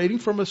operating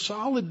from a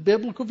solid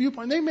biblical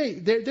viewpoint.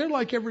 They're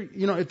like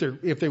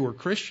if they were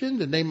Christian,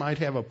 then they might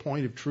have a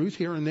point of truth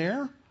here and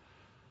there.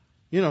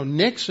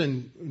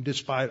 Nixon,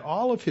 despite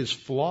all of his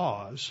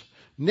flaws,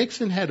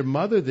 Nixon had a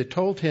mother that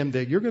told him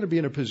that you're going to be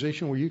in a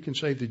position where you can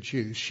save the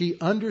Jews. She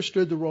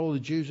understood the role of the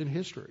Jews in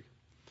history.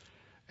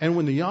 And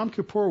when the Yom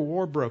Kippur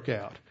War broke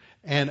out,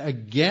 and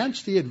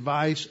against the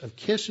advice of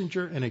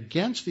Kissinger and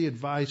against the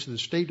advice of the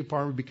State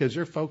Department, because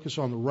they're focused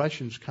on the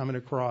Russians coming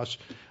across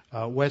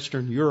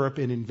Western Europe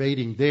and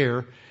invading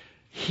there,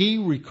 he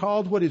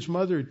recalled what his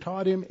mother had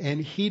taught him, and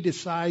he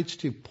decides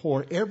to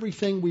pour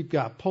everything we've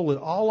got, pull it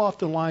all off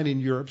the line in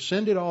Europe,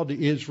 send it all to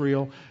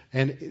Israel,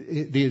 and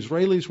the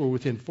Israelis were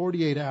within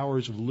 48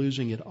 hours of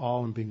losing it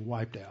all and being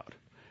wiped out.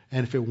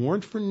 And if it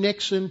weren't for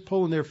Nixon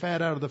pulling their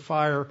fat out of the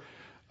fire,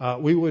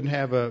 we wouldn't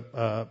have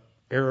a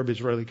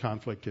Arab-Israeli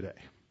conflict today.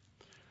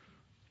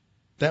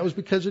 That was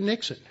because of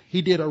Nixon.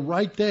 He did a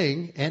right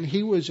thing, and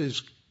he was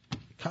as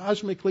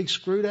cosmically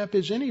screwed up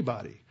as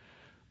anybody.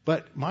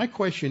 But my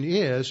question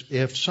is,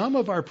 if some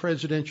of our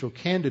presidential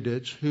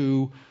candidates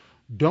who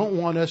don't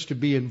want us to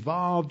be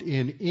involved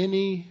in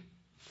any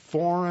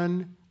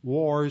foreign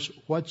wars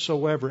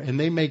whatsoever, and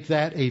they make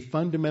that a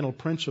fundamental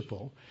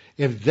principle,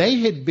 if they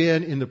had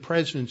been in the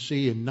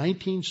presidency in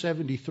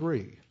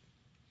 1973,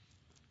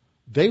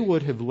 they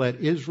would have let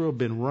Israel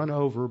been run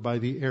over by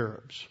the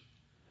Arabs.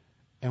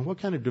 And what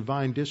kind of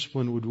divine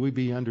discipline would we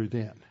be under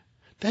then?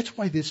 That's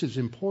why this is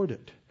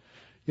important.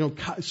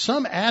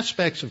 Some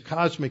aspects of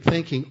cosmic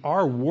thinking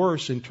are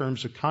worse in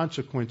terms of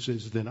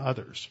consequences than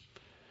others.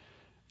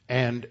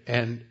 And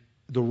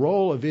the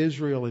role of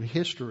Israel in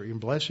history and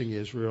blessing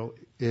Israel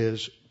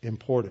is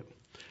important.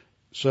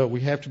 So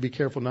we have to be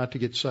careful not to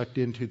get sucked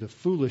into the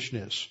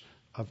foolishness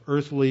of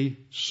earthly,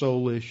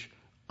 soulish,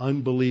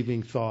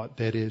 unbelieving thought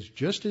that is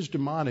just as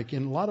demonic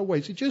in a lot of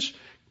ways. It just,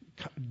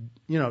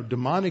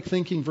 demonic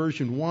thinking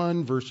version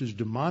 1 versus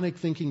demonic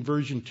thinking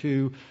version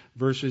 2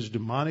 versus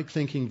demonic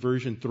thinking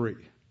version 3.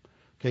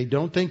 Okay,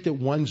 don't think that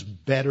one's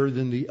better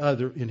than the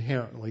other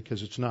inherently,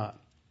 because it's not.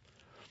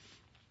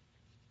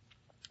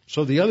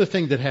 So the other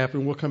thing that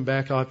happened, we'll come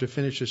back, I'll have to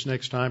finish this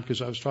next time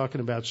because I was talking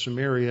about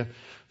Samaria,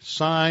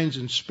 signs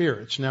and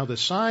spirits. Now the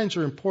signs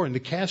are important. The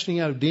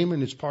casting out of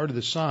demon is part of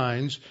the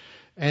signs,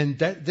 and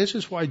this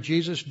is why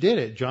Jesus did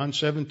it. John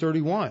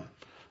 7:31.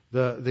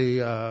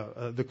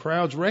 The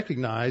crowds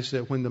recognized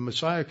that when the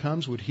Messiah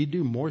comes, would he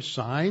do more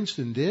signs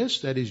than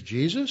this? That is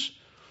Jesus.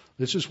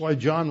 This is why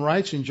John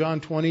writes in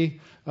John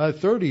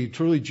 20:30,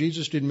 truly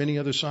Jesus did many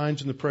other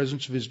signs in the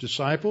presence of his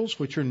disciples,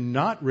 which are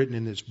not written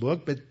in this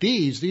book, but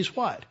these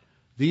what?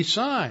 These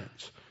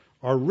signs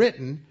are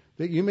written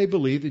that you may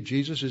believe that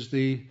Jesus is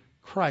the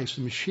Christ,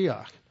 the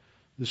Mashiach,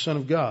 the Son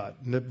of God,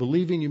 and that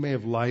believing you may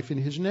have life in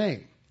his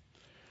name.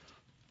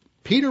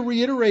 Peter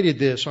reiterated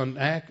this in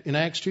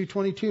Acts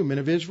 2:22. Men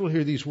of Israel,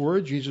 hear these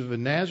words. Jesus of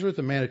Nazareth,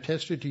 a man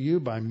attested to you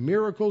by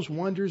miracles,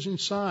 wonders, and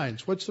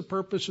signs. What's the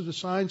purpose of the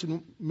signs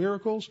and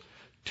miracles?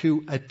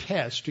 To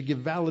attest, to give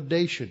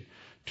validation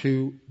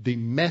to the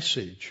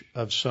message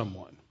of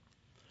someone.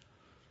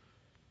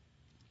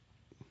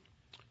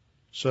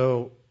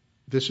 So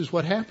this is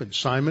what happened.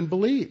 Simon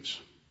believes.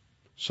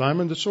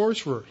 Simon the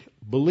sorcerer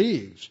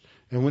believes.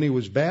 And when he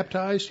was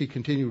baptized, he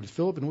continued with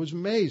Philip and was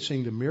amazed,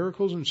 seeing the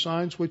miracles and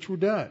signs which were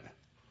done.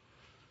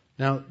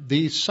 Now,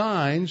 these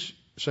signs,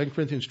 2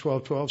 Corinthians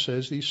 12:12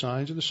 says, these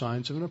signs are the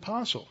signs of an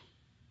apostle.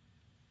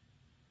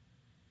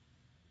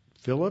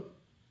 Philip,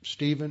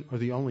 Stephen are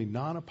the only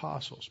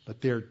non-apostles,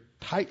 but they're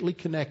tightly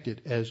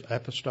connected as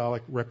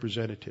apostolic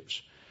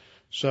representatives.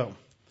 So,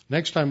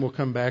 next time we'll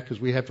come back because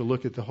we have to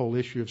look at the whole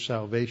issue of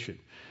salvation.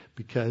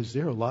 Because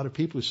there are a lot of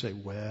people who say,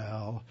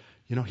 well,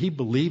 he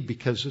believed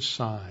because of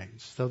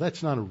signs. So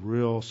that's not a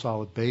real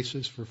solid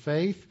basis for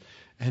faith.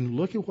 And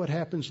look at what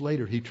happens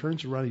later. He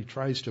turns around, he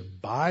tries to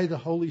buy the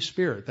Holy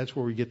Spirit. That's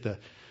where we get the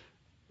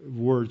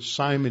word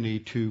simony,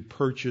 to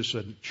purchase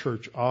a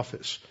church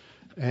office.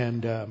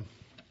 And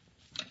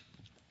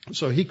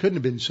so he couldn't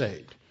have been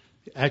saved.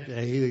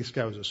 This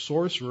guy was a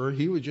sorcerer.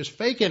 He was just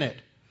faking it.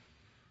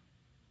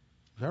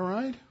 Is that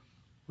right?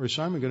 Or is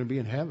Simon going to be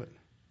in heaven?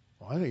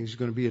 Well, I think he's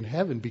going to be in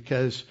heaven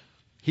because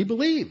he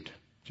believed,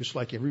 just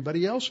like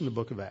everybody else in the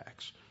book of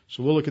Acts.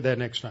 So we'll look at that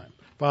next time.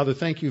 Father,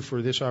 thank you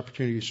for this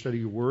opportunity to study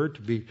your word,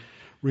 to be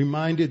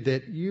reminded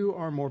that you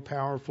are more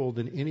powerful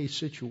than any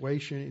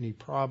situation, any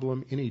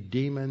problem, any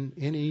demon,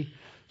 any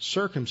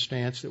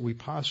circumstance that we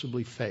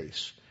possibly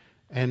face.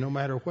 And no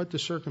matter what the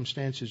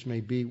circumstances may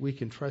be, we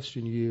can trust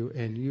in you,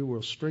 and you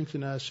will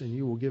strengthen us, and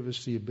you will give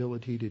us the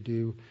ability to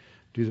do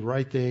the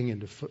right thing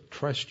and to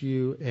trust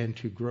you and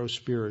to grow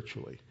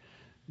spiritually.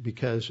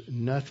 Because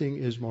nothing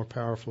is more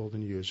powerful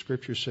than you. As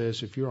Scripture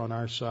says, if you're on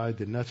our side,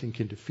 then nothing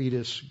can defeat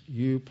us.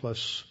 You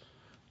plus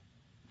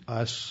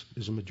us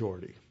is a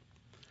majority.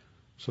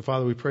 So,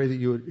 Father, we pray that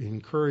you would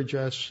encourage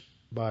us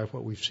by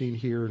what we've seen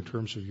here in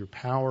terms of your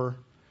power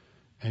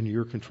and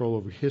your control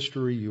over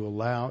history. You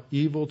allow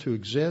evil to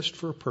exist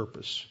for a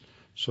purpose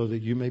so that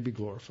you may be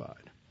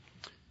glorified.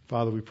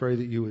 Father, we pray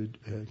that you would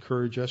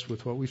encourage us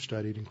with what we've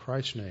studied. In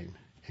Christ's name,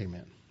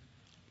 amen.